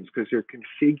revisions because they're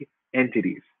config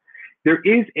entities. There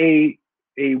is a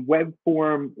web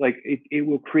form, like it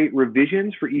will create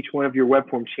revisions for each one of your web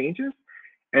form changes.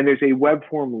 And there's a web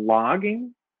form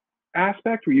logging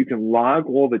aspect where you can log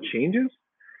all the changes,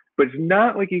 but it's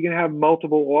not like you can have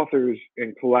multiple authors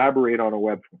and collaborate on a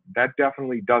web form. That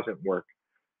definitely doesn't work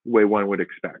the way one would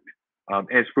expect. And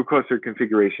it's because they're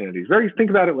configuration entities. Think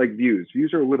about it like views.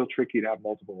 Views are a little tricky to have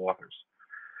multiple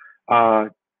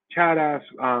authors. Chad asks,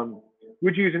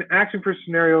 would you use an action for a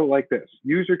scenario like this?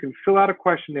 User can fill out a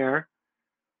questionnaire,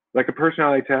 like a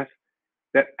personality test,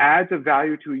 that adds a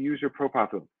value to a user profile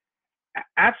field.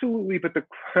 Absolutely, but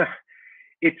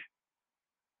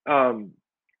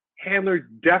handler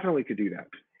definitely could do that.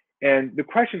 And the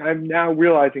question I'm now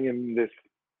realizing in this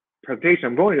presentation,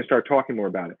 I'm going to start talking more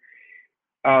about it.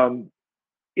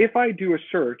 If I do a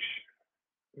search,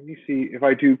 let me see, if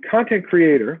I do content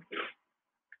creator,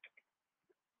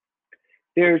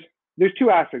 there's 2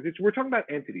 aspects. We're talking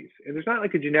about entities, and there's not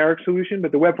like a generic solution,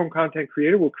 but the web form content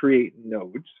creator will create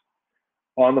nodes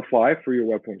on the fly for your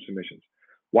web form submissions.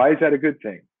 Why is that a good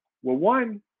thing? Well,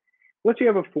 one, let's say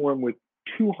you have a form with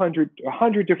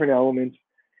 100 different elements,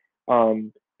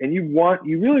 and you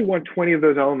really want 20 of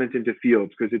those elements into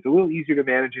fields because it's a little easier to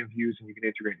manage in views and you can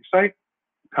integrate your site.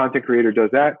 Content creator does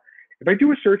that. If I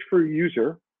do a search for a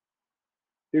user,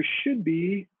 there should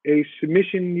be a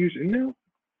submission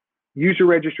user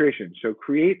registration. So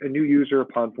create a new user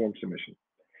upon form submission.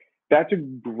 That's a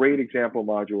great example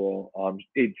module.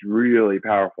 It's really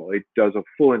powerful. It does a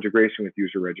full integration with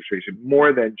user registration,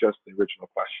 more than just the original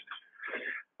question.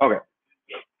 Okay,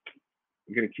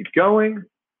 I'm gonna keep going.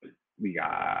 We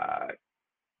got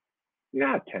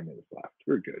 10 minutes left.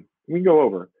 We're good. We can go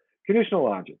over conditional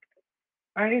logic.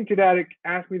 I hinted at it,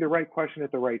 ask me the right question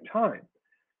at the right time.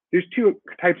 There's 2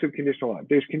 types of conditional logic.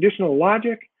 There's conditional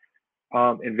logic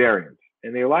and variance,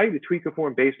 and they allow you to tweak a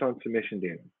form based on submission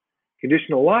data.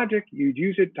 Conditional logic, you'd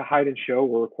use it to hide and show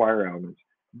or require elements.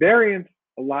 Variants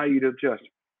allow you to just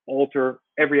alter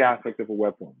every aspect of a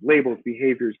web form, labels,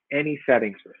 behaviors, any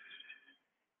settings.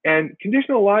 And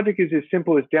conditional logic is as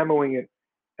simple as demoing it.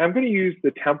 I'm going to use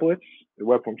the templates, the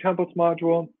web form templates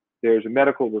module. There's a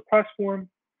medical request form.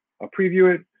 I'll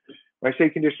preview it. When I say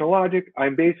conditional logic,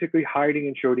 I'm basically hiding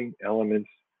and showing elements.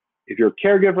 If you're a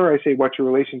caregiver, I say, what's your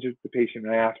relationship with the patient?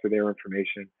 I ask for their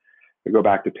information. I go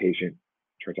back to patient,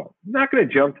 turns on. I'm not going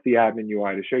to jump to the admin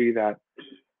UI to show you that,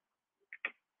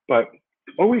 but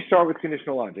always start with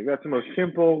conditional logic. That's the most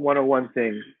simple 101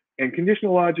 thing And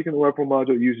conditional logic in the Webform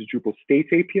module uses Drupal states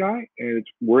API, and it's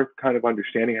worth kind of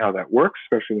understanding how that works,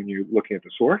 especially when you're looking at the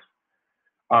source.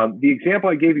 The example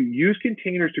I gave you, use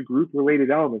containers to group related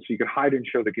elements so you could hide and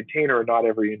show the container and not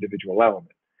every individual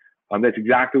element. That's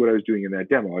exactly what I was doing in that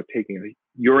demo. I was taking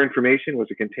your information was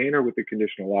a container with the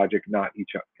conditional logic, not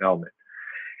each element.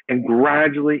 And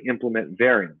gradually implement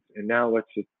variants. And now let's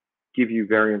just give you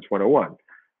variants 101.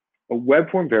 A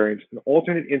web form variant is an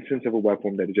alternate instance of a web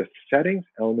form that adjusts settings,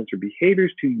 elements, or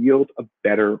behaviors to yield a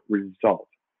better result.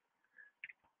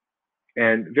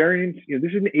 And variants,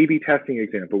 this is an A/B testing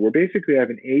example where basically I have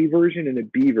an A version and a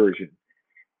B version.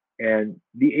 And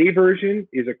the A version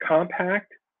is a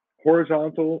compact,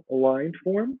 horizontal aligned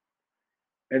form.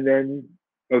 And then,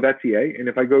 that's the A. And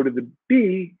if I go to the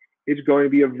B, it's going to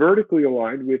be a vertically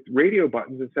aligned with radio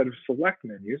buttons instead of select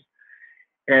menus.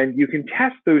 And you can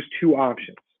test those two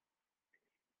options.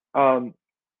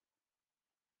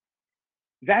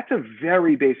 That's a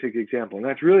very basic example. And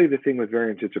that's really the thing with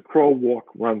variants. It's a crawl, walk,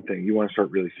 run thing. You want to start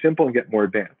really simple and get more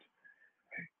advanced.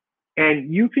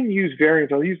 And you can use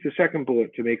variants. I'll use the second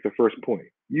bullet to make the first point.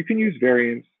 You can use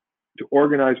variants to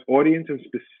organize audience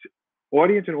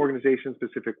and organization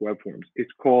specific web forms.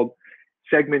 It's called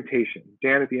segmentation.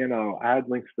 Dan, at the end, I'll add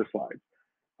links to the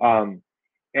slides.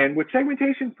 And with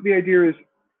segmentation, the idea is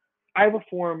I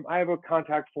have a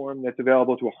contact form that's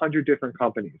available to 100 different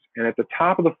companies. And at the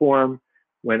top of the form,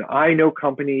 when I know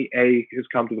company A has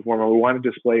come to the form, I want to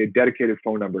display a dedicated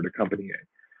phone number to company A.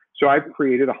 So I've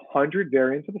created 100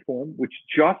 variants of the form, which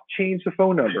just change the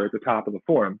phone number at the top of the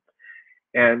form.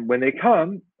 And when they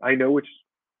come, I know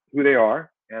who they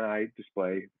are, and I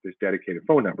display this dedicated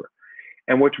phone number.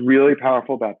 And what's really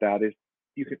powerful about that is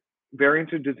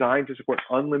variants are designed to support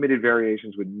unlimited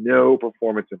variations with no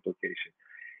performance implication.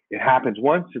 It happens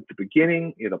once at the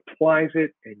beginning, it applies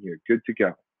it, and you're good to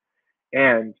go.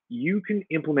 And you can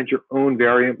implement your own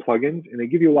variant plugins, and they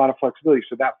give you a lot of flexibility.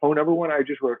 So that phone number one, I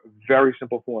just wrote a very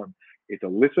simple form. It's a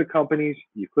list of companies.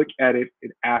 You click edit.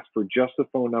 It asks for just the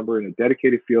phone number in a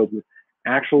dedicated field with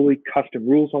actually custom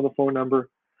rules on the phone number.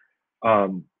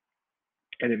 And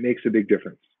it makes a big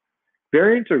difference.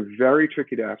 Variants are very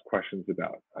tricky to ask questions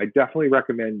about. I definitely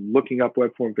recommend looking up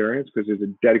web form variants because there's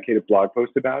a dedicated blog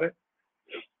post about it.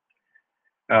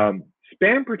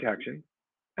 Spam protection.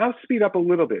 I'll speed up a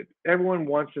little bit. Everyone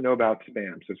wants to know about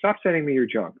spam, so stop sending me your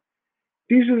junk.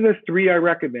 These are the three I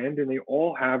recommend, and they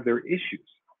all have their issues.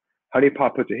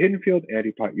 Honeypot puts a hidden field,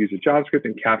 Antipot uses JavaScript,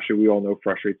 and Capture, we all know,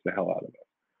 frustrates the hell out of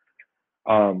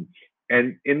us.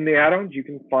 And in the add-ons, you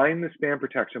can find the spam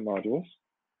protection modules.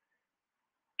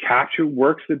 Capture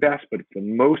works the best, but it's the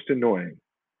most annoying.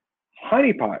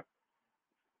 Honeypot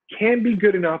can be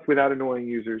good enough without annoying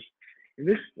users. And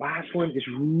this last one is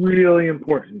really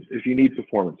important if you need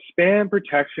performance. Spam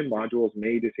protection modules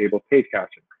may disable page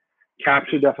caching.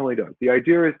 Capture definitely does. The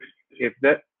idea is if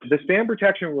the spam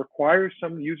protection requires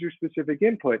some user-specific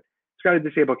input, it's got to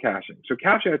disable caching. So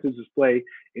Capture has to display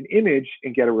an image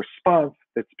and get a response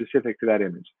that's specific to that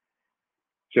image.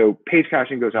 So page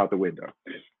caching goes out the window.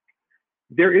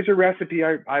 There is a recipe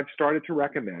I've started to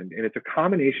recommend, and it's a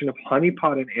combination of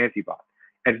Honeypot and Antibot.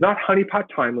 And it's not Honeypot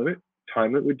time limit.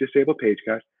 Time limit would disable page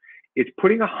cache. It's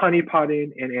putting a Honeypot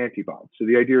in and Antibot. So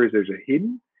the idea is there's a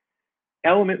hidden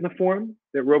element in the form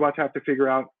that robots have to figure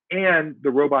out, and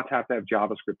the robots have to have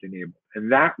JavaScript enabled.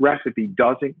 And that recipe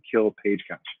doesn't kill page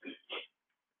cache.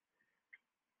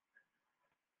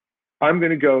 I'm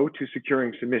going to go to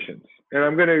securing submissions.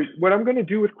 And what I'm going to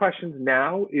do with questions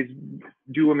now is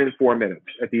do them in 4 minutes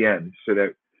at the end so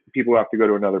that people who have to go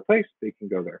to another place, they can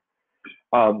go there.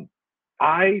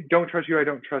 I don't trust you, I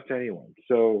don't trust anyone.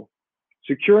 So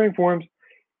securing forms,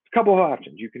 a couple of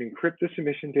options. You can encrypt the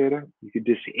submission data. You could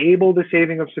disable the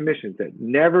saving of submissions that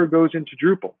never goes into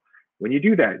Drupal. When you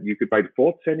do that, you could by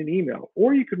default send an email,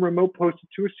 or you can remote post it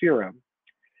to a CRM.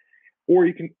 Or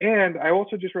you can, and I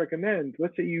also just recommend,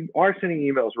 let's say you are sending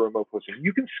emails or remote posting,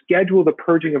 you can schedule the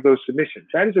purging of those submissions.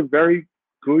 That is a very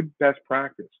good best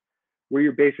practice where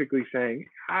you're basically saying,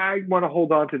 I want to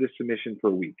hold on to this submission for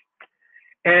a week.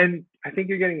 And I think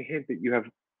you're getting a hint that you have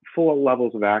full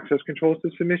levels of access controls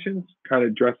to submissions, kind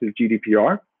of addresses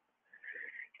GDPR.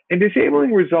 And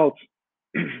disabling results,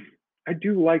 I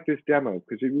do like this demo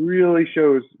because it really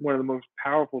shows one of the most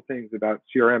powerful things about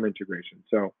CRM integration.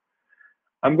 So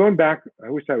I'm going back, I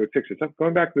wish I would fix this. I'm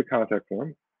going back to the contact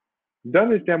form. I've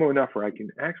done this demo enough where I can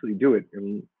actually do it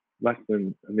in less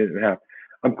than a minute and a half.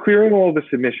 I'm clearing all the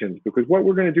submissions because what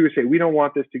we're going to do is say, we don't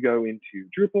want this to go into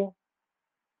Drupal.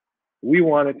 We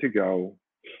want it to go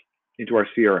into our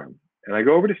CRM. And I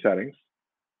go over to settings,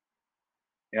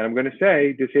 and I'm going to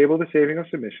say, disable the saving of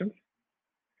submissions.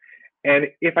 And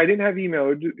if I didn't have email,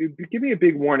 it'd give me a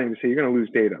big warning to say you're going to lose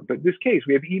data. But in this case,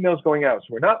 we have emails going out, so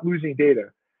we're not losing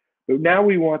data. But now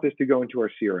we want this to go into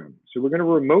our CRM. So we're going to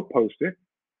remote post it.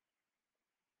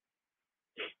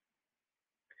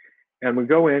 And we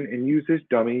go in and use this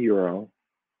dummy URL.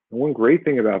 And one great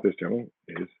thing about this demo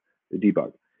is the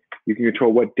debug. You can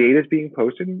control what data is being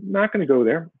posted. I'm not going to go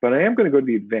there, but I am going to go to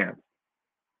the advanced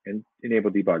and enable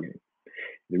debugging.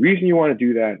 The reason you want to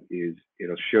do that is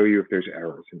it'll show you if there's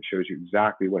errors and shows you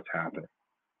exactly what's happening.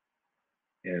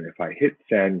 And if I hit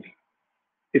send,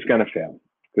 it's going to fail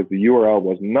because the URL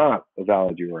was not a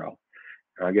valid URL.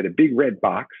 And I get a big red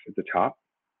box at the top.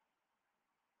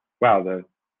 Wow, the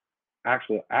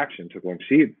actual action took long.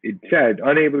 See, it said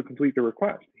unable to complete the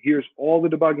request. Here's all the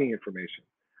debugging information.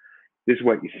 This is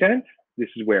what you sent. This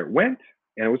is where it went.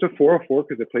 And it was a 404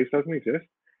 because the place doesn't exist.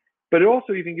 But it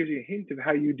also even gives you a hint of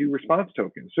how you do response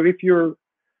tokens. So if your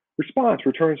response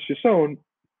returns JSON,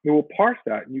 it will parse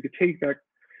that, and you could take that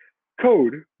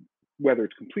code, whether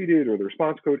it's completed or the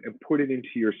response code, and put it into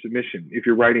your submission if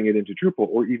you're writing it into Drupal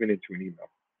or even into an email.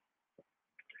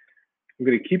 I'm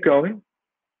going to keep going.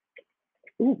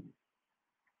 Ooh.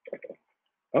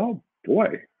 Oh,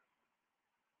 boy.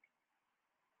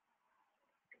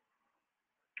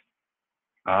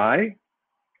 I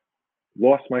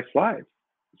lost my slides.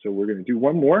 So we're going to do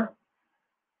one more,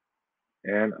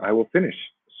 and I will finish.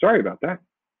 Sorry about that.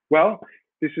 Well,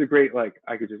 this is a great, like,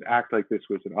 I could just act like this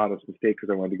was an honest mistake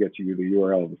because I wanted to get you the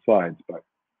URL of the slides, but,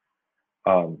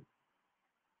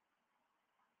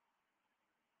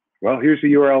 well, here's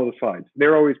the URL of the slides.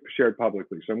 They're always shared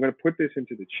publicly. So I'm going to put this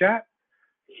into the chat.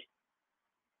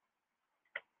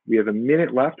 We have a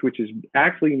minute left, which is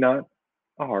actually not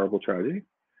a horrible tragedy.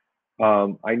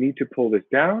 I need to pull this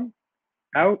down,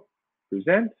 out,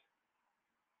 present,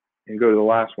 and go to the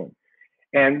last one.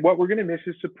 And what we're going to miss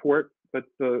is support, but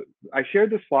I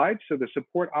shared the slides, so the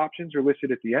support options are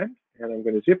listed at the end, and I'm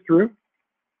going to zip through.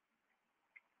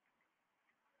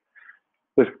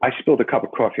 Listen, I spilled a cup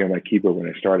of coffee on my keyboard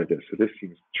when I started this, so this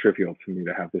seems trivial to me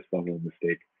to have this level of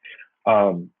mistake.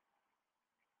 Other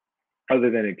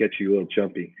than it gets you a little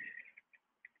jumpy.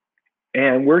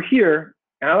 And we're here,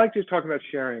 and I like just talking about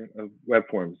sharing of web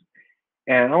forms.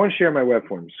 And I want to share my web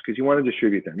forms because you want to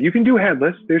distribute them. You can do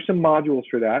headless. There's some modules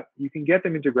for that. You can get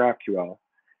them into GraphQL,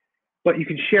 but you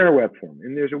can share a web form.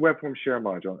 And there's a web form share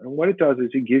module. And what it does is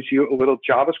it gives you a little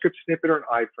JavaScript snippet or an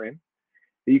iframe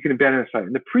that you can embed in a site.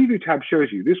 And the preview tab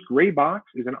shows you this gray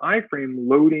box is an iframe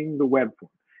loading the web form.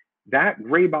 That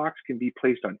gray box can be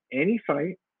placed on any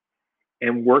site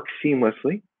and work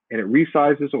seamlessly, and it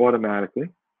resizes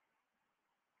automatically.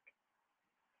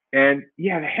 And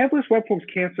yeah, the headless web forms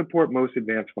can't support most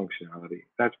advanced functionality.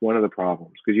 That's one of the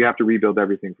problems because you have to rebuild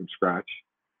everything from scratch.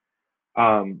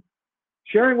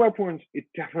 Sharing web forms, it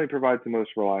definitely provides the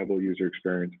most reliable user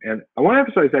experience. And I want to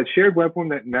emphasize that shared web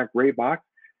form in that gray box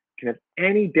can have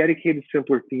any dedicated,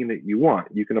 simpler theme that you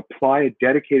want. You can apply a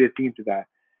dedicated theme to that.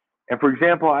 And for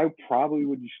example, I probably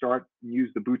would start and use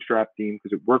the Bootstrap theme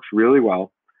because it works really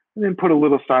well, and then put a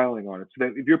little styling on it so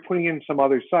that if you're putting in some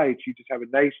other sites, you just have a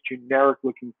nice generic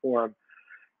looking form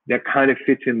that kind of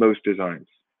fits in most designs.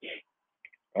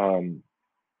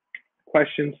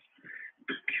 Questions?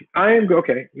 Okay, I'm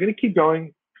going to keep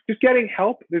going. Just getting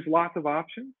help. There's lots of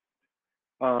options.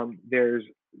 There's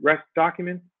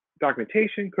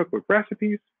documentation, cookbook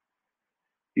recipes.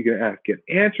 You can get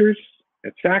answers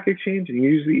at Stack Exchange and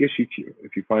usually issue to you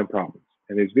if you find problems.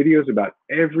 And there's videos about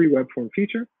every web form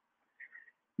feature.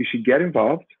 You should get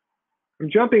involved. I'm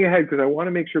jumping ahead because I want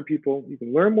to make sure you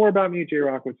can learn more about me at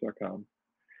jrockowitz.com.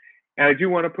 And I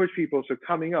do want to push people. So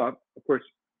coming up, of course,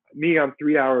 I'm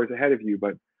 3 hours ahead of you,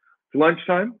 but it's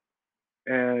lunchtime.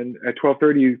 And at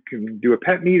 12:30, you can do a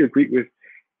pet meet or greet with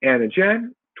Ann and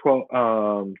Jen.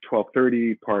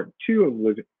 12:30, part 2 of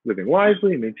living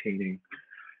wisely and maintaining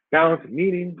balance in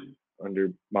meetings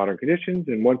under modern conditions,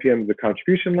 and 1 p.m. the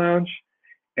contribution lounge.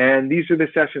 And these are the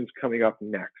sessions coming up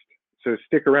next. So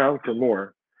stick around for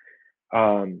more.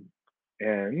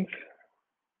 And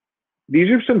these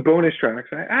are some bonus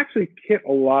tracks. I actually hit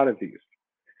a lot of these.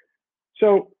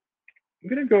 So I'm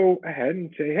going to go ahead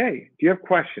and say, hey, do you have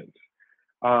questions?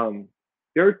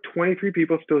 There are 23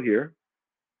 people still here.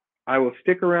 I will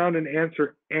stick around and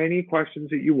answer any questions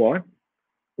that you want,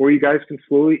 or you guys can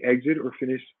slowly exit or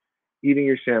finish eating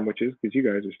your sandwiches because you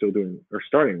guys are still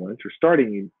starting lunch or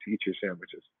starting to eat your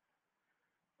sandwiches.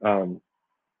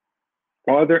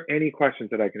 Are there any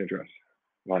questions that I can address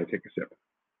while I take a sip?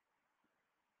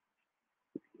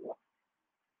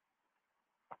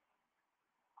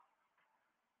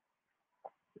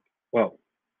 Well,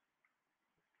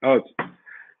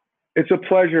 it's a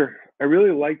pleasure. I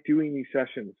really like doing these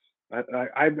sessions.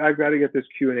 I've got to get this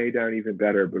Q&A down even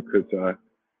better because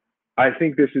I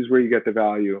think this is where you get the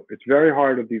value. It's very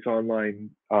hard of these online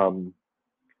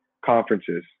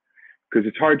conferences because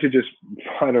it's hard to just,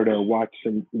 I don't know, watch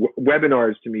some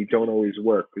webinars. To me, don't always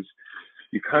work because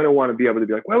you kind of want to be able to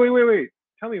be like, wait,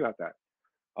 tell me about that.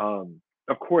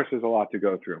 Of course, there's a lot to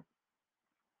go through.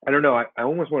 I don't know. I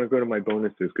almost want to go to my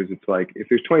bonuses because it's like, if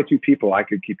there's 22 people, I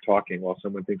could keep talking while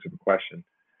someone thinks of a question.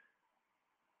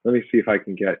 Let me see if I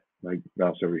can get my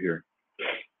mouse over here.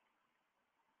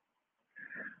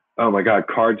 Oh my God,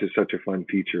 cards is such a fun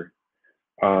feature.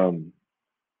 Selector.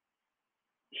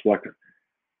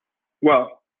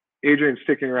 Well, Adrian's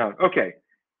sticking around. Okay,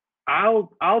 I'll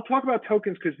talk about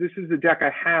tokens because this is the deck I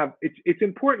have. It's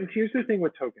important. Here's the thing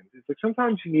with tokens. It's like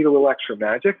sometimes you need a little extra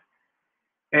magic.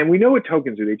 And we know what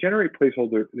tokens do. They generate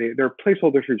placeholder. They're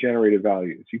placeholders for generated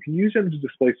values. You can use them to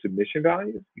display submission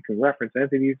values. You can reference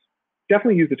entities.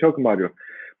 Definitely use the token module.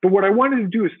 But what I wanted to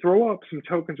do is throw up some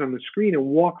tokens on the screen and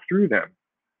walk through them.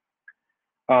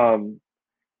 And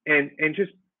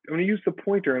just, I'm going to use the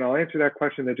pointer and I'll answer that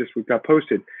question that just got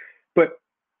posted. But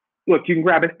look, you can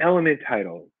grab an element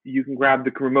title. You can grab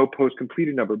the remote post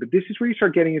completed number. But this is where you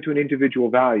start getting into an individual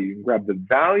value. You can grab the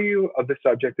value of the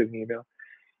subject of the email.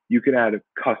 You can add a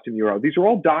custom URL. These are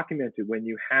all documented when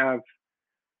you have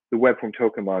the Webform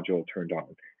token module turned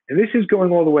on. And this is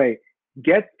going all the way.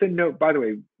 Get the note, by the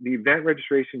way, the event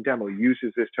registration demo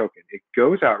uses this token. It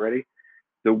goes out, ready?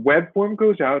 The Webform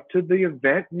goes out to the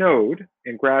event node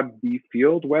and grabs the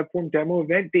field Webform demo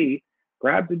event date,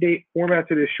 grabs the date,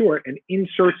 formats it as short, and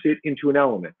inserts it into an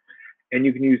element. And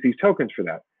you can use these tokens for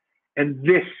that. And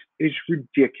this is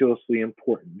ridiculously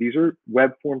important. These are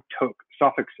Webform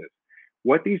suffixes.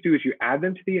 What these do is you add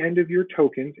them to the end of your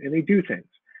tokens and they do things.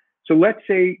 So let's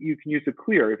say you can use the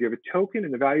clear. If you have a token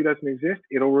and the value doesn't exist,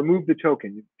 it'll remove the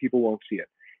token. People won't see it.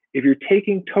 If you're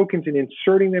taking tokens and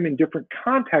inserting them in different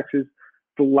contexts,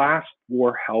 the last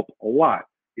will help a lot.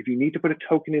 If you need to put a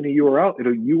token in a URL,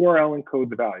 it'll URL encode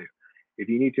the value. If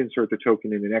you need to insert the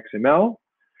token in an XML,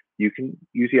 you can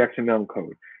use the XML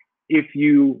encode. If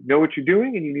you know what you're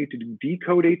doing and you need to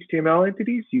decode HTML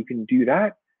entities, you can do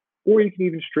that. Or you can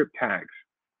even strip tags.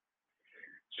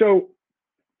 So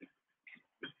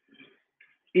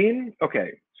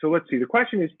let's see. The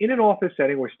question is, in an office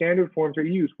setting where standard forms are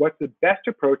used, what's the best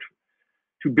approach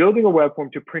to building a web form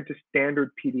to print a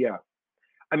standard PDF?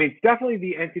 I mean, it's definitely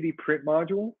the entity print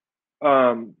module.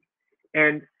 And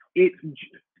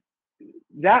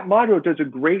that module does a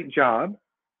great job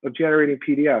of generating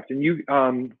PDFs. And you,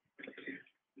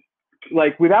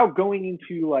 like without going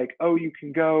into like, oh, you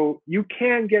can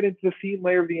get into the theme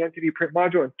layer of the entity print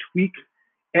module and tweak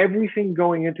everything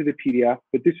going into the PDF,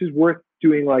 but this is worth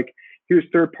doing. Like, here's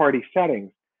third-party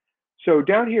settings. So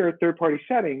down here at third-party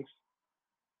settings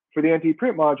for the entity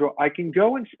print module, I can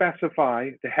go and specify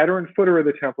the header and footer of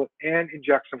the template and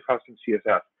inject some custom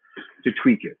CSS to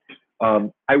tweak it.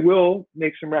 I will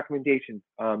make some recommendations.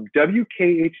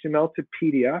 WK-HTML to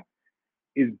PDF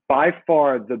is by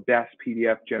far the best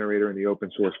PDF generator in the open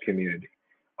source community.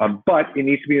 But it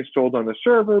needs to be installed on the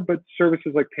server, but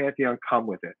services like Pantheon come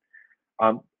with it.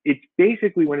 It's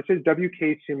basically, when it says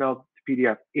WK-HTML to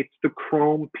PDF, it's the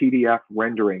Chrome PDF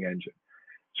rendering engine.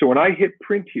 So when I hit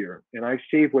print here and I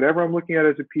save whatever I'm looking at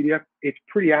as a PDF, it's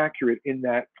pretty accurate in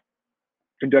that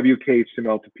in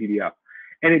WK-HTML to PDF.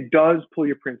 And it does pull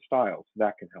your print styles.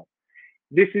 That can help.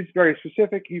 This is very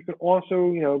specific. You can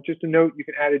also, just a note, you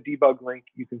can add a debug link.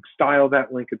 You can style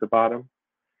that link at the bottom.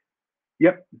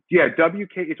 Yep. Yeah,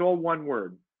 it's all one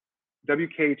word.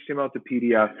 WK-HTML to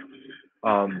PDF.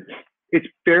 It's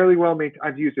fairly well made.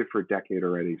 I've used it for a decade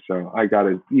already. So I got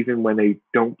it, even when they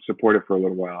don't support it for a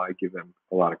little while, I give them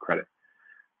a lot of credit.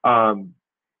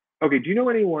 Okay, do you know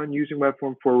anyone using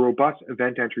Webform for a robust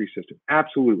event entry system?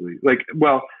 Absolutely.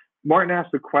 Well, Martin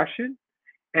asked the question,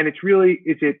 and it's really,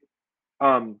 is it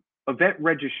event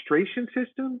registration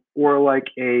system or like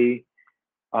a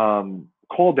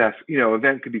call desk?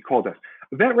 Event could be call desk.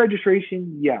 Event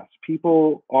registration, yes,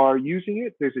 people are using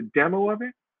it. There's a demo of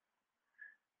it.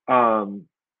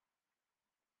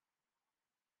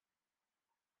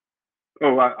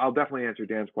 I'll definitely answer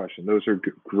Dan's question. Those are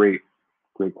great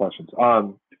questions.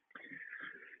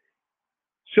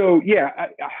 So yeah,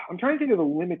 I'm trying to think of the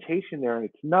limitation there, and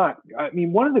it's not. I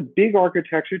mean, one of the big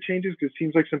architecture changes, because it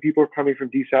seems like some people are coming from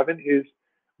D7, is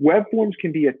web forms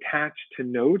can be attached to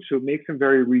nodes, so it makes them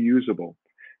very reusable.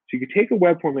 So you could take a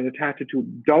web form and attach it to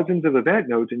dozens of event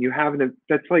nodes, and you have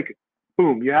that's like,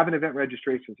 boom, you have an event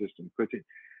registration system. Because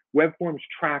web forms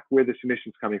track where the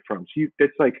submission's coming from. So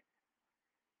that's like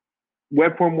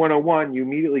Webform 101, you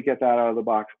immediately get that out of the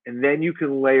box, and then you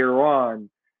can layer on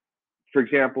for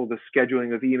example, the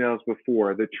scheduling of emails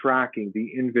before, the tracking,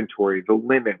 the inventory, the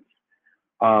limits.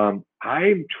 I'm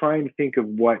trying to think of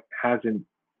what hasn't.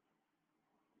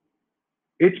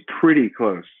 It's pretty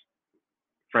close,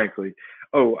 frankly.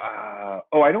 I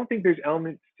don't think there's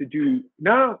elements to do.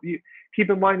 No, keep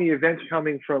in mind the event's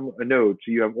coming from a node,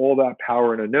 so you have all that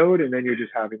power in a node, and then you're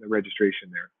just having the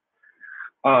registration there.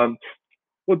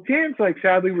 Well, Dan's like,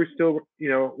 sadly, we're still,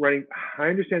 running. I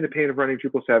understand the pain of running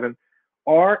Drupal 7.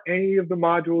 Are any of the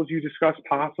modules you discussed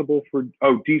possible for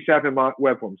D7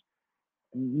 web forms?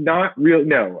 Not real.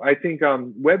 No, I think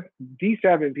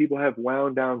D7 people have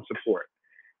wound down support,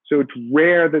 so it's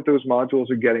rare that those modules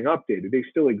are getting updated. They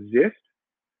still exist.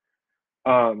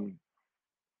 But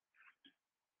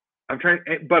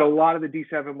a lot of the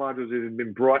D7 modules that have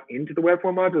been brought into the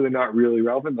Webform module, they're not really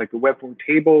relevant. Like the Webform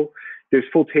table, there's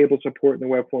full table support in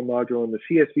the Webform module, and the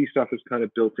CSV stuff is kind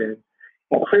of built in.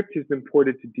 Crypt has been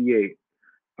ported to D8.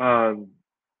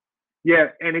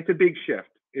 Yeah, and it's a big shift.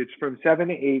 It's from 7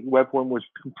 to 8. Webform was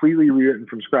completely rewritten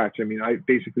from scratch. I mean, I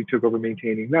basically took over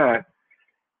maintaining that,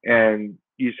 and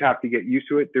you just have to get used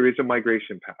to it. There is a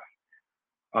migration path.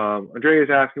 Andrea is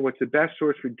asking, what's the best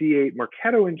source for D8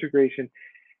 Marketo integration?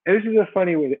 And this is a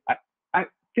funny way. I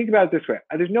think about it this way.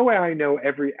 There's no way I know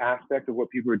every aspect of what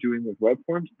people are doing with web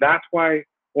forms. That's why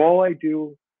all I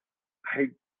do,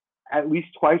 at least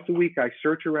twice a week, I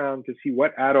search around to see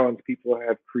what add-ons people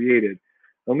have created.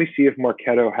 Let me see if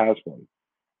Marketo has one.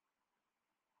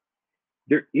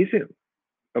 There isn't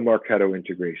a Marketo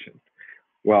integration.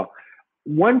 Well,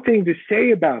 one thing to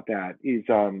say about that is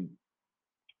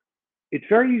it's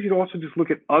very easy to also just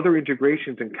look at other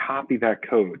integrations and copy that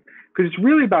code, because it's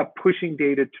really about pushing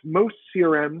data to most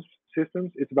CRM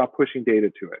systems. It's about pushing data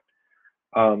to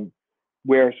it,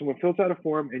 where someone fills out a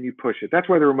form and you push it. That's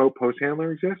why the remote post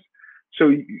handler exists. So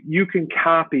you can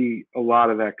copy a lot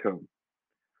of that code.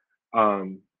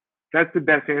 That's the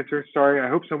best answer. Sorry, I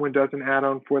hope someone does an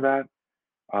add-on for that.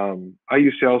 I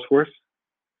use Salesforce.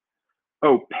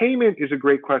 Oh, payment is a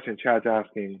great question. Chad's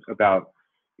asking about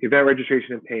event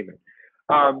registration and payment.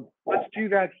 Let's do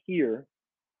that here.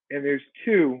 And there's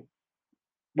two.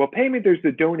 Well, payment, there's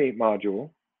the donate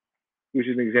module, which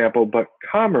is an example, but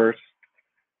commerce,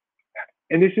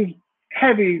 and this is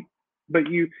heavy, but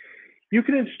you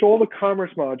can install the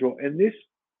commerce module, and this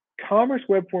commerce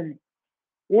web form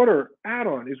order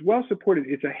add-on is well supported.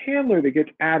 It's a handler that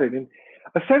gets added. And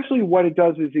essentially what it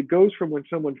does is it goes from when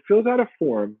someone fills out a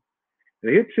form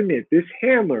and they hit submit, this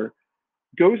handler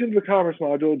goes into the commerce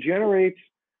module, generates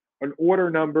an order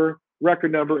number,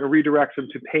 record number, and redirects them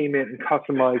to payment and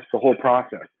customize the whole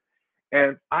process.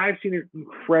 And I've seen it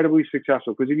incredibly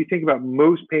successful, because if you think about,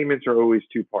 most payments are always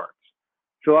two parts.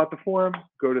 Fill out the form,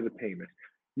 go to the payment.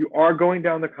 You are going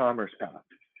down the commerce path,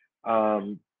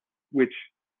 which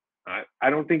I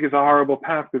don't think is a horrible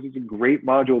path, because it's a great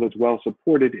module that's well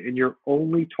supported, and you're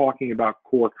only talking about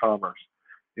core commerce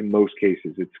in most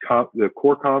cases. It's the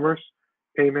core commerce,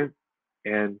 payment,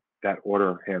 and that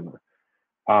order handler.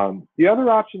 The other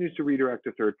option is to redirect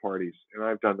to third parties, and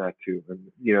I've done that too.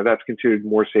 And that's considered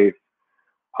more safe.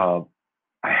 I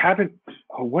haven't.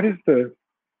 Oh, what is the?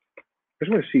 I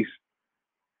just want to see.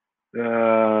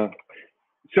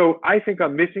 So I think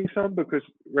I'm missing some, because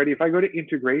ready. If I go to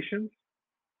integrations,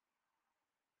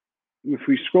 if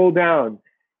we scroll down,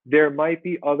 there might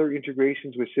be other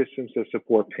integrations with systems that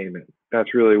support payment.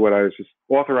 That's really what I was just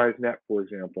authorized net, for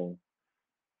example.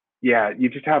 Yeah, you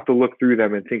just have to look through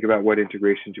them and think about what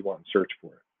integrations you want and search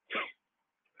for.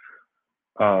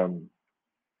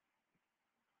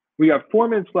 We have 4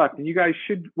 minutes left, and you guys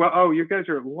should, you guys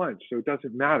are at lunch, so it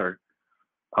doesn't matter.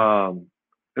 So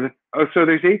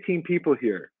there's 18 people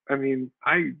here. I mean,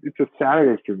 it's a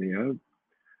Saturday for me. I'm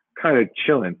kind of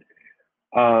chilling.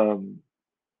 Trying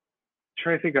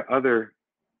to think of other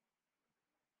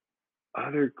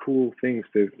cool things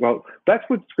well, that's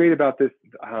what's great about this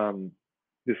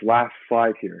this last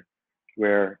slide here,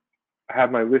 where I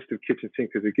have my list of kitchen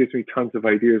sinks, because it gives me tons of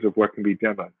ideas of what can be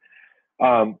demoed.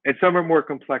 And some are more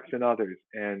complex than others.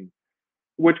 And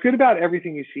what's good about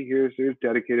everything you see here is there's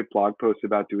dedicated blog posts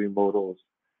about doing modals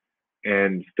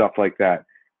and stuff like that.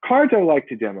 Cards I like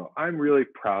to demo. I'm really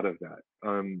proud of that.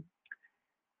 And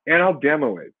I'll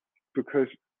demo it, because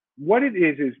what it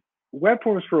is web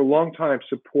forms for a long time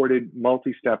supported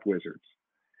multi-step wizards.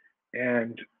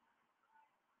 And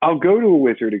I'll go to a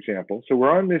wizard example. So we're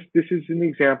on this. This is an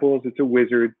example. It's a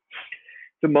wizard.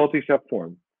 It's a multi-step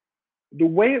form. The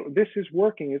way this is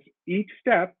working is each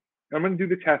step, I'm going to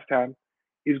do the test tab,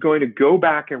 is going to go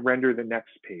back and render the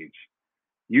next page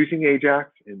using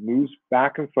Ajax. It moves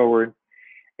back and forward.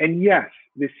 And yes,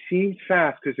 this seems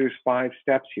fast because there's 5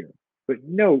 steps here. But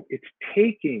no, it's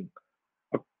taking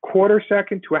a quarter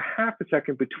second to a half a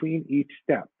second between each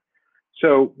step.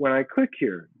 So when I click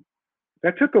here,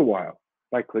 that took a while.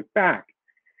 If I click back,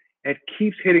 it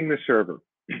keeps hitting the server.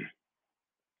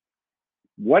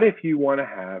 What if you want to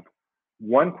have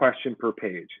one question per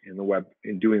page in the web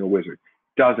in doing a wizard?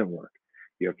 Doesn't work.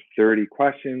 You have 30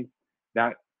 questions.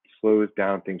 That slows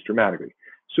down things dramatically.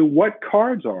 So what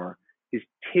cards are is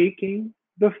taking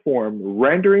the form,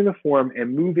 rendering the form,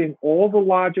 and moving all the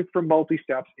logic from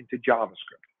multi-steps into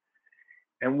JavaScript.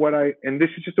 And this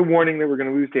is just a warning that we're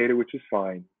going to lose data, which is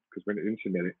fine because we didn't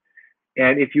submit it.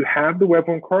 And if you have the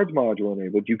Webform cards module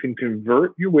enabled, you can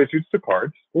convert your wizards to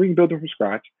cards, or you can build them from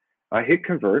scratch. Hit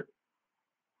convert.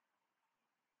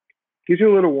 Gives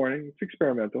you a little warning. It's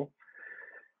experimental.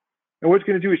 And what it's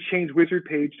going to do is change wizard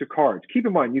page to cards. Keep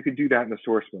in mind, you can do that in the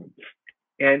source mode.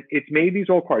 And it's made these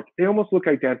all cards. They almost look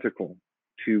identical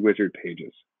to wizard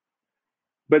pages.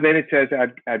 But then it says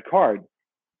add card.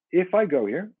 If I go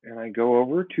here and I go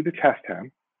over to the test tab,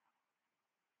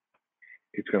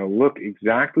 it's going to look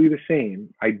exactly the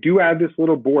same. I do add this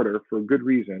little border for a good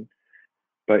reason,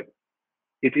 but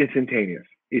it's instantaneous.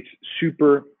 It's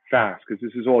super fast because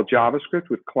this is all JavaScript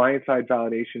with client-side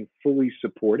validation fully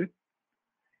supported.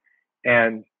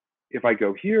 And if I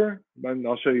go here, then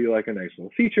I'll show you like a nice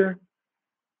little feature.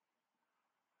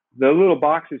 The little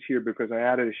box is here because I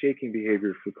added a shaking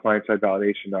behavior for client-side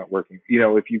validation not working. You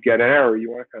know, if you get an error, you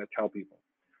want to kind of tell people.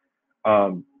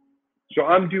 So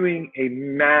I'm doing a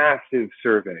massive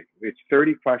survey. It's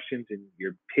 30 questions and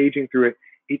you're paging through it.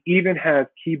 It even has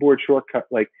keyboard shortcut.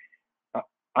 Like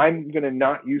I'm going to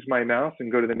not use my mouse and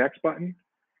go to the next button.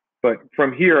 But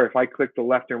from here, if I click the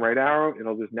left and right arrow,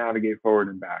 it'll just navigate forward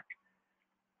and back.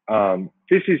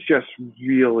 This is just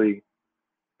really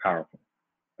powerful.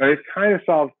 And it's kind of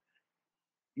solved,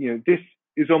 you know, this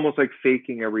is almost like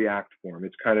faking a React form.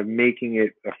 It's kind of making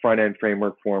it a front-end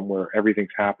framework form where everything's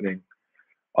happening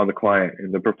on the client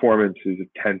and the performance is a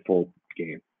tenfold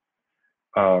gain.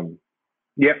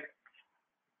 Yep.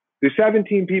 There's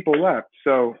 17 people left.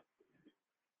 So,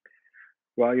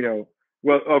 well, you know,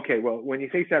 okay, when you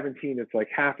say 17, it's like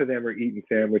half of them are eating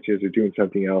sandwiches or doing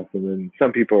something else, and then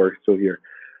some people are still here.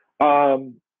 For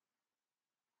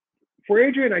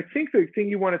Adrian, I think the thing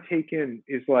you want to take in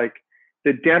is like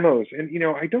the demos. And, you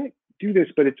know, I don't do this,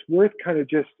 but it's worth kind of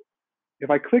just, if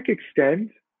I click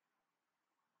extend,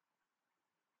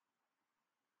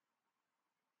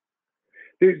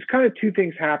 there's kind of two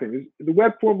things happening. The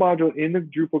Webform module in the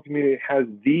Drupal community has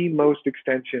the most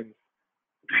extensions,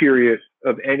 period,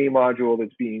 of any module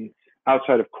that's being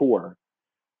outside of core.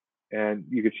 And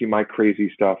you can see my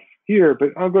crazy stuff here, but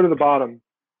I'll go to the bottom.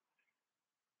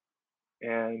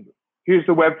 And here's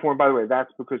the Webform, by the way.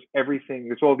 That's because everything,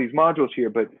 there's all these modules here,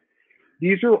 but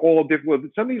these are all different. Well,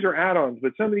 some of these are add-ons,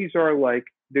 but some of these are like,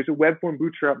 there's a Webform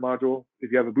Bootstrap module.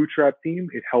 If you have a Bootstrap theme,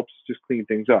 it helps just clean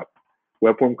things up.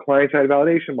 Webform client-side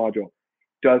validation module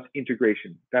does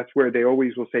integration. That's where they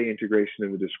always will say integration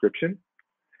in the description.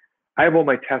 I have all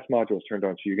my test modules turned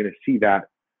on, so you're going to see that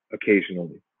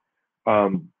occasionally.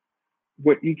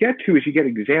 What you get to is you get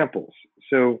examples.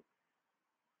 So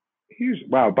here's,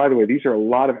 wow, by the way, these are a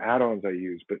lot of add-ons I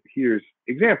use, but here's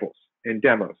examples and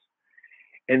demos.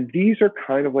 And these are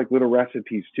kind of like little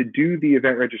recipes to do the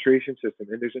event registration system.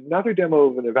 And there's another demo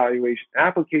of an evaluation,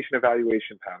 application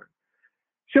evaluation pattern.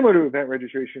 Similar to event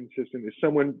registration system is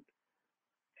someone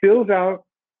fills out,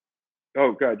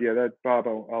 oh God, yeah, that Bob,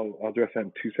 I'll address that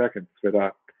in 2 seconds.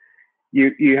 But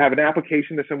you have an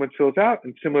application that someone fills out,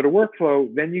 and similar to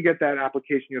workflow, then you get that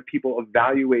application of people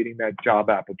evaluating that job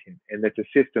applicant, and that's a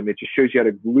system. It just shows you how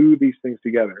to glue these things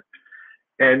together.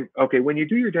 And okay, when you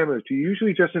do your demos, do you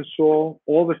usually just install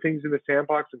all the things in the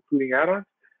sandbox, including add-ons?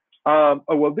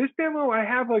 Oh, well, this demo, I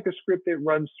have like a script that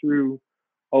runs through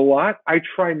a lot. I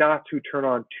try not to turn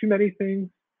on too many things.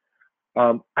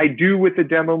 I do with the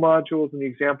demo modules and the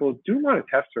examples, do them on a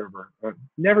test server,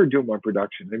 never do them on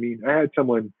production. I mean, I had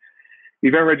someone, the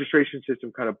event registration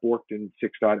system kind of borked in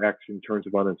 6.x in terms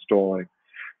of uninstalling.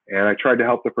 And I tried to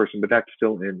help the person, but that's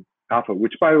still in alpha,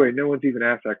 which by the way, no one's even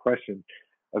asked that question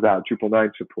about Drupal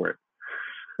 9 support.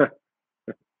 And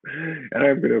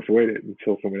I'm going to avoid it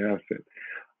until someone asks it.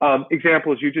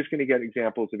 Examples, you're just going to get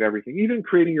examples of everything, even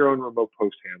creating your own remote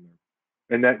post handler.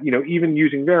 And that, you know, even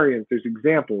using variants, there's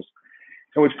examples.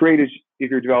 And what's great is if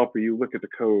you're a developer, you look at the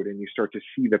code and you start to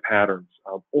see the patterns.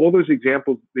 All those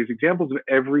examples, there's examples of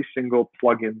every single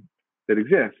plugin that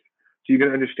exists. So you're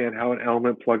going to understand how an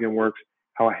element plugin works,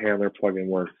 how a handler plugin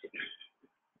works.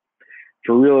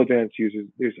 For real advanced users,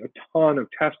 there's a ton of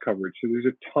test coverage. So there's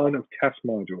a ton of test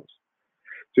modules.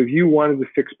 So if you wanted to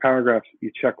fix paragraphs, you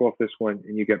check off this one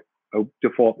and you get a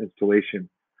default installation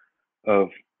of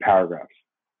paragraphs.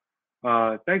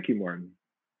 Thank you, Martin.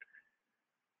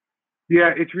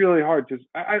 Yeah, it's really hard to.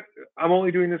 I'm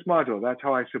only doing this module. That's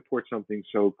how I support something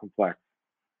so complex.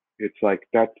 It's like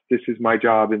that. This is my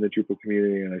job in the Drupal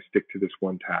community, and I stick to this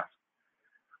one task.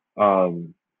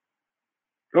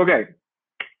 Okay,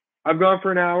 I've gone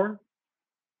for an hour.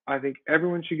 I think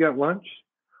everyone should get lunch.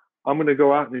 I'm going to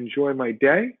go out and enjoy my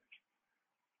day.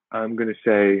 I'm going to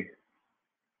say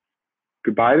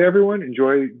goodbye to everyone.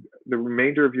 Enjoy the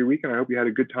remainder of your week, and I hope you had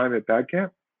a good time at Bad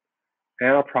Camp. And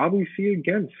I'll probably see you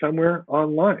again somewhere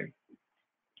online.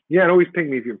 Yeah, and always ping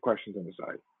me if you have questions on the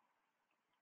side.